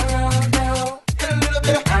like it down low.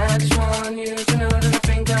 I just want you to know that I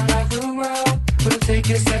think I love the road. We'll take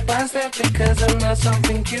it step by step because I'm not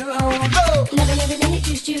something you own. Loving every minute,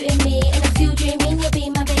 just you and me, and I'm still dreaming you'll be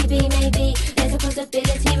my baby. Maybe there's a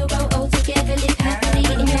possibility we'll grow old together, live happily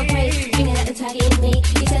in your grace, bringing out the tag in me.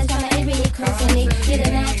 He says trying to every need constantly. You're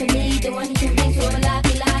the man for me, the one who can bring to a life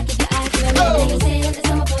be like if your eyes are red. You're saying that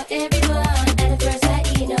summer for everyone. At the first sight,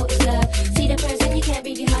 you know it's love. See the person you can't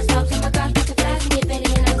read your heart stops. Oh my gosh, butterflies in your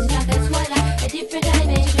belly and I'm just like a twilight. A different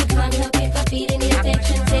dimension, can't help it but feeling the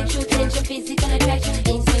affection, sexual tension, physical attraction,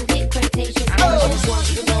 instant expectation.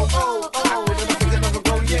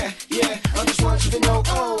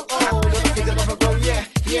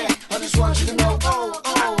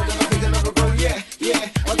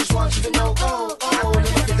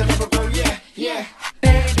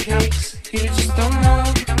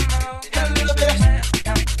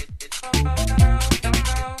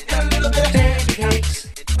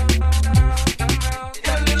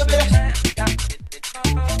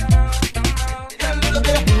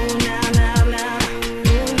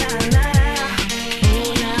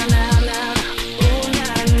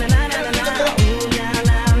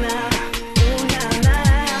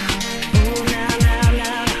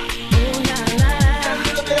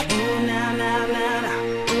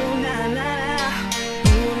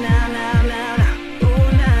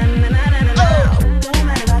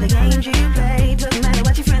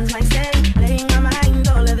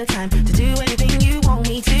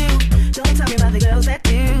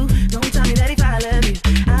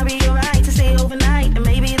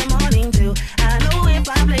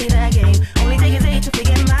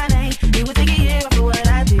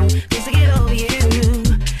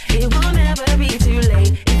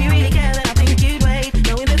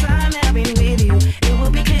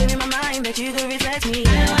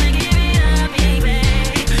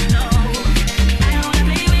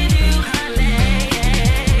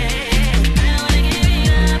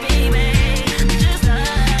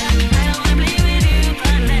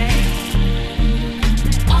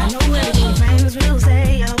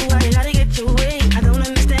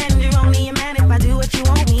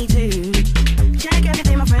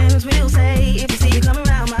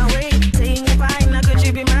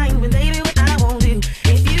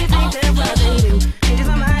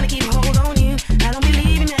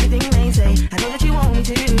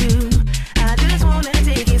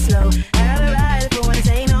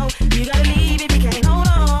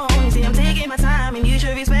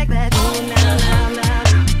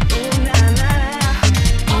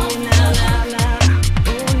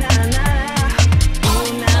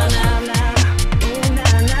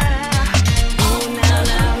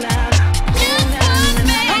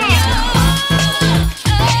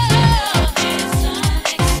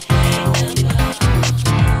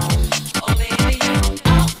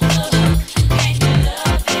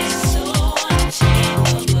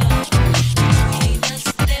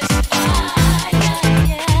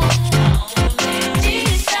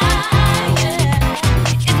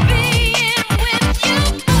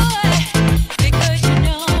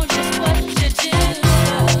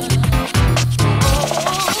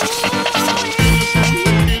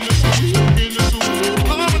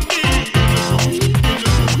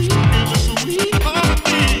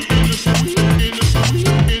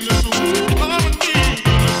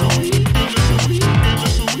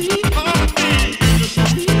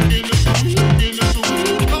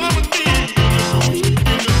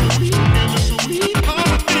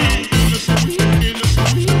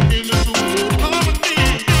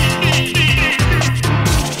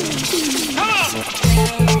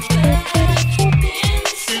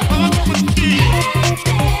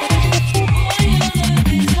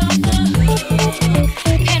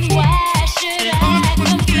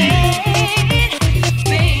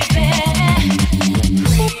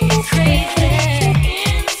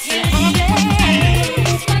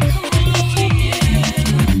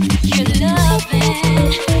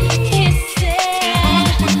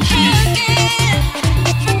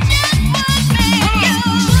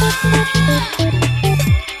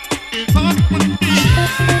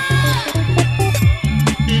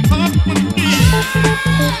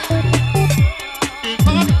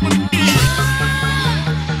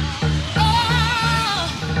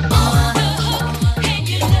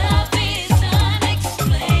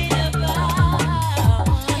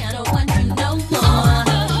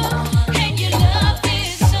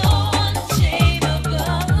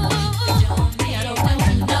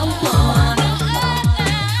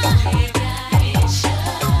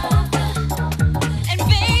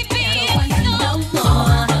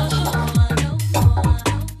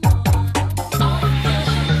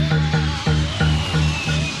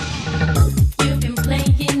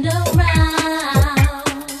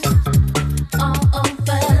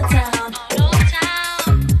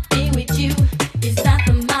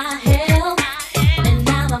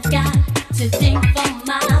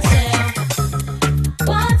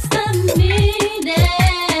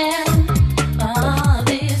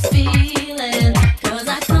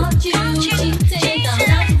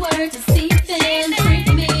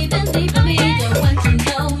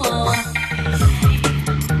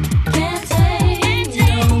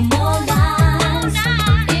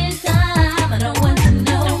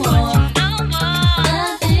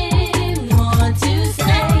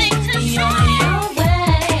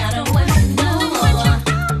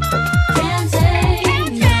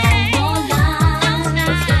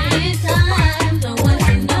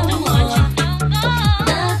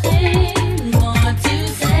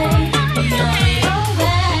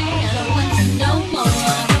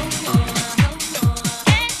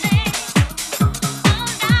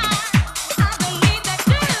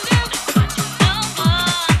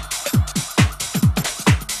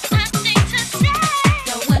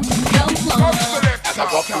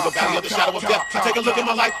 the other shadow of death. I take a look at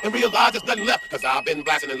my life and realize there's nothing left. Cause I've been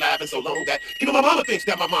blasting and laughing so long that even my mama thinks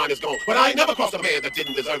that my mind is gone. But I ain't never crossed a man that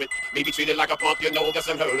didn't deserve it. Me be treated like a punk, you know that's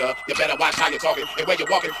unheard of. You better watch how you're talking and where you're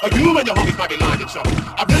walking, or you and your homies might be lying and chalk.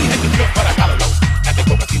 I really hate the trip, but I gotta know. At the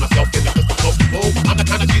coke, I see myself in the crystal smoke. Oh, I'm the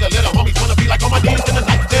kind of G the little homies wanna be like on my knees in the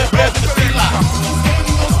night, dead prayers in the street light.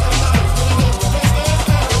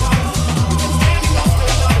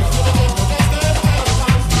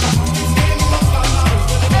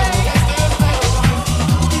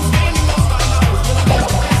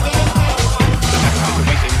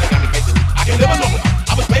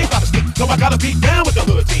 So I gotta be down with the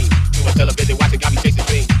hood team. Too much television watching got me chasing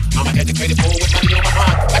dreams. I'm an educated fool with money on my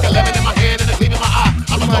mind, like a lemon in my hand and a gleam in my eye.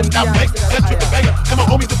 I'm a low out gangster, set trip to banger, and my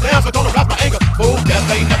homies is down, so don't arouse my anger. Fool, death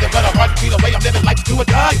ain't nothing but a heartbeat away. I'm living life to a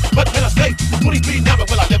die. But when I say 23 now, but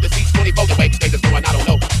will I live to see 24 away? They just going, I don't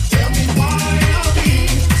know. Tell me why are we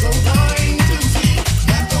so blind to see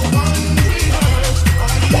that the one we heard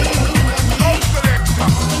are you and me?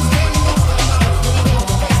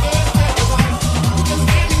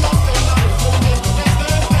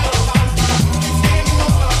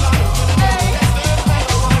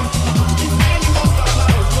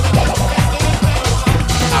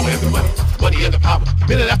 Money and the power,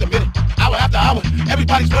 minute after minute, hour after hour,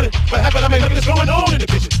 everybody's running. What happened? I mean, look at what's going on in the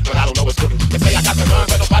kitchen, but I don't know what's cooking. They say I got to learn,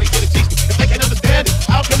 but nobody can teach me. If they can't understand it,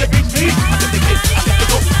 how can they reach me?